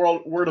operate on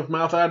word of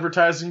mouth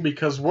advertising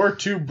because we're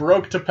too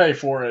broke to pay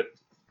for it.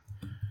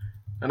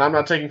 And I'm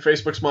not taking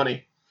Facebook's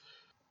money.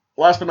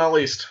 Last but not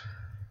least,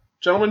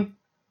 gentlemen,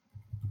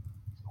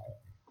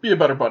 be a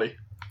better buddy.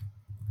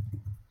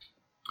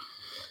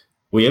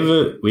 We have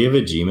a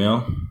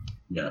Gmail.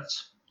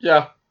 Yes.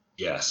 Yeah,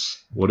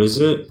 Yes. What is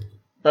it?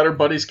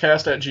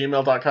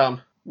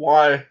 betterbuddiescast@gmail.com.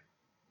 Why?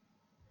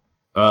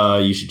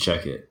 You should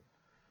check it.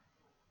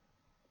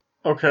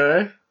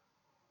 Okay.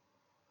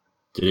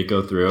 Did it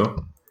go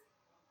through?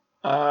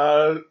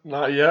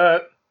 Not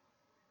yet.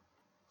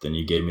 Then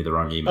you gave me the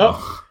wrong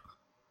email.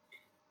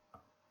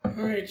 All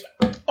right.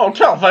 Oh,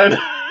 Calvin!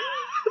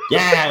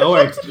 Yeah, it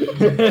worked.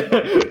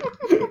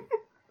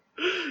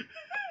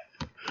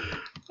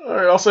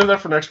 Alright, I'll save that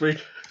for next week.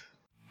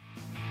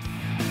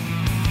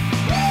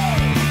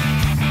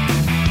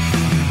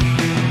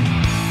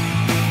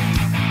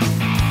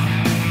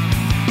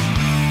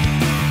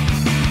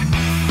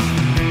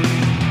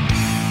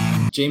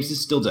 James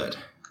is still dead.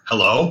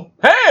 Hello?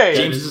 Hey!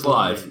 James is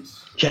live.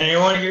 Can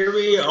anyone hear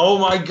me? Oh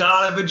my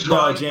god, I've been No,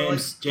 trying.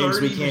 James, for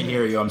like we 30 can't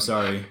hear you. I'm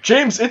sorry.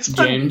 James, it's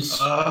been... James,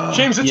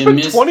 James, it's You been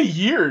missed- 20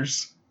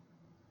 years.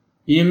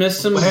 you missed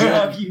some Where good,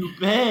 have you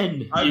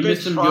been? I've you been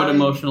missed some good trying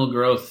emotional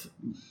growth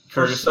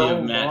courtesy so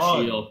of Matt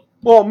long. Shield.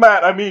 Well,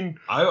 Matt, I mean,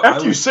 I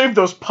after you was- saved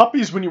those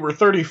puppies when you were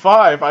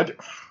 35,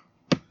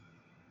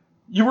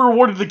 you were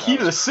awarded the key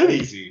to the city.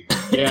 crazy.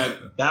 Yeah,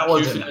 That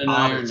was Houston an and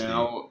I are oddity.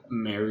 now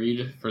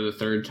married for the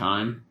third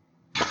time.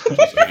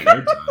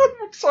 I'm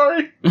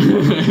sorry.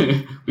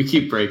 We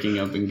keep breaking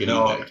up and getting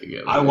No, back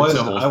together. I It's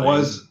a whole thing.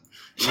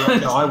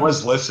 I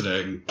was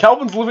listening.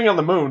 Calvin's living on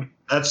the moon.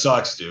 That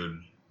sucks, dude.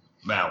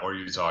 Matt, what are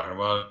you talking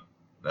about?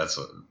 That's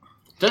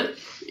That,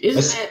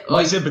 isn't it my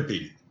like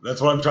sympathy.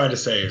 That's what I'm trying to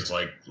say. Is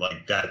like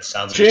that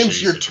sounds. Like a James,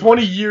 shitty you're situation.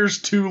 20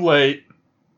 years too late.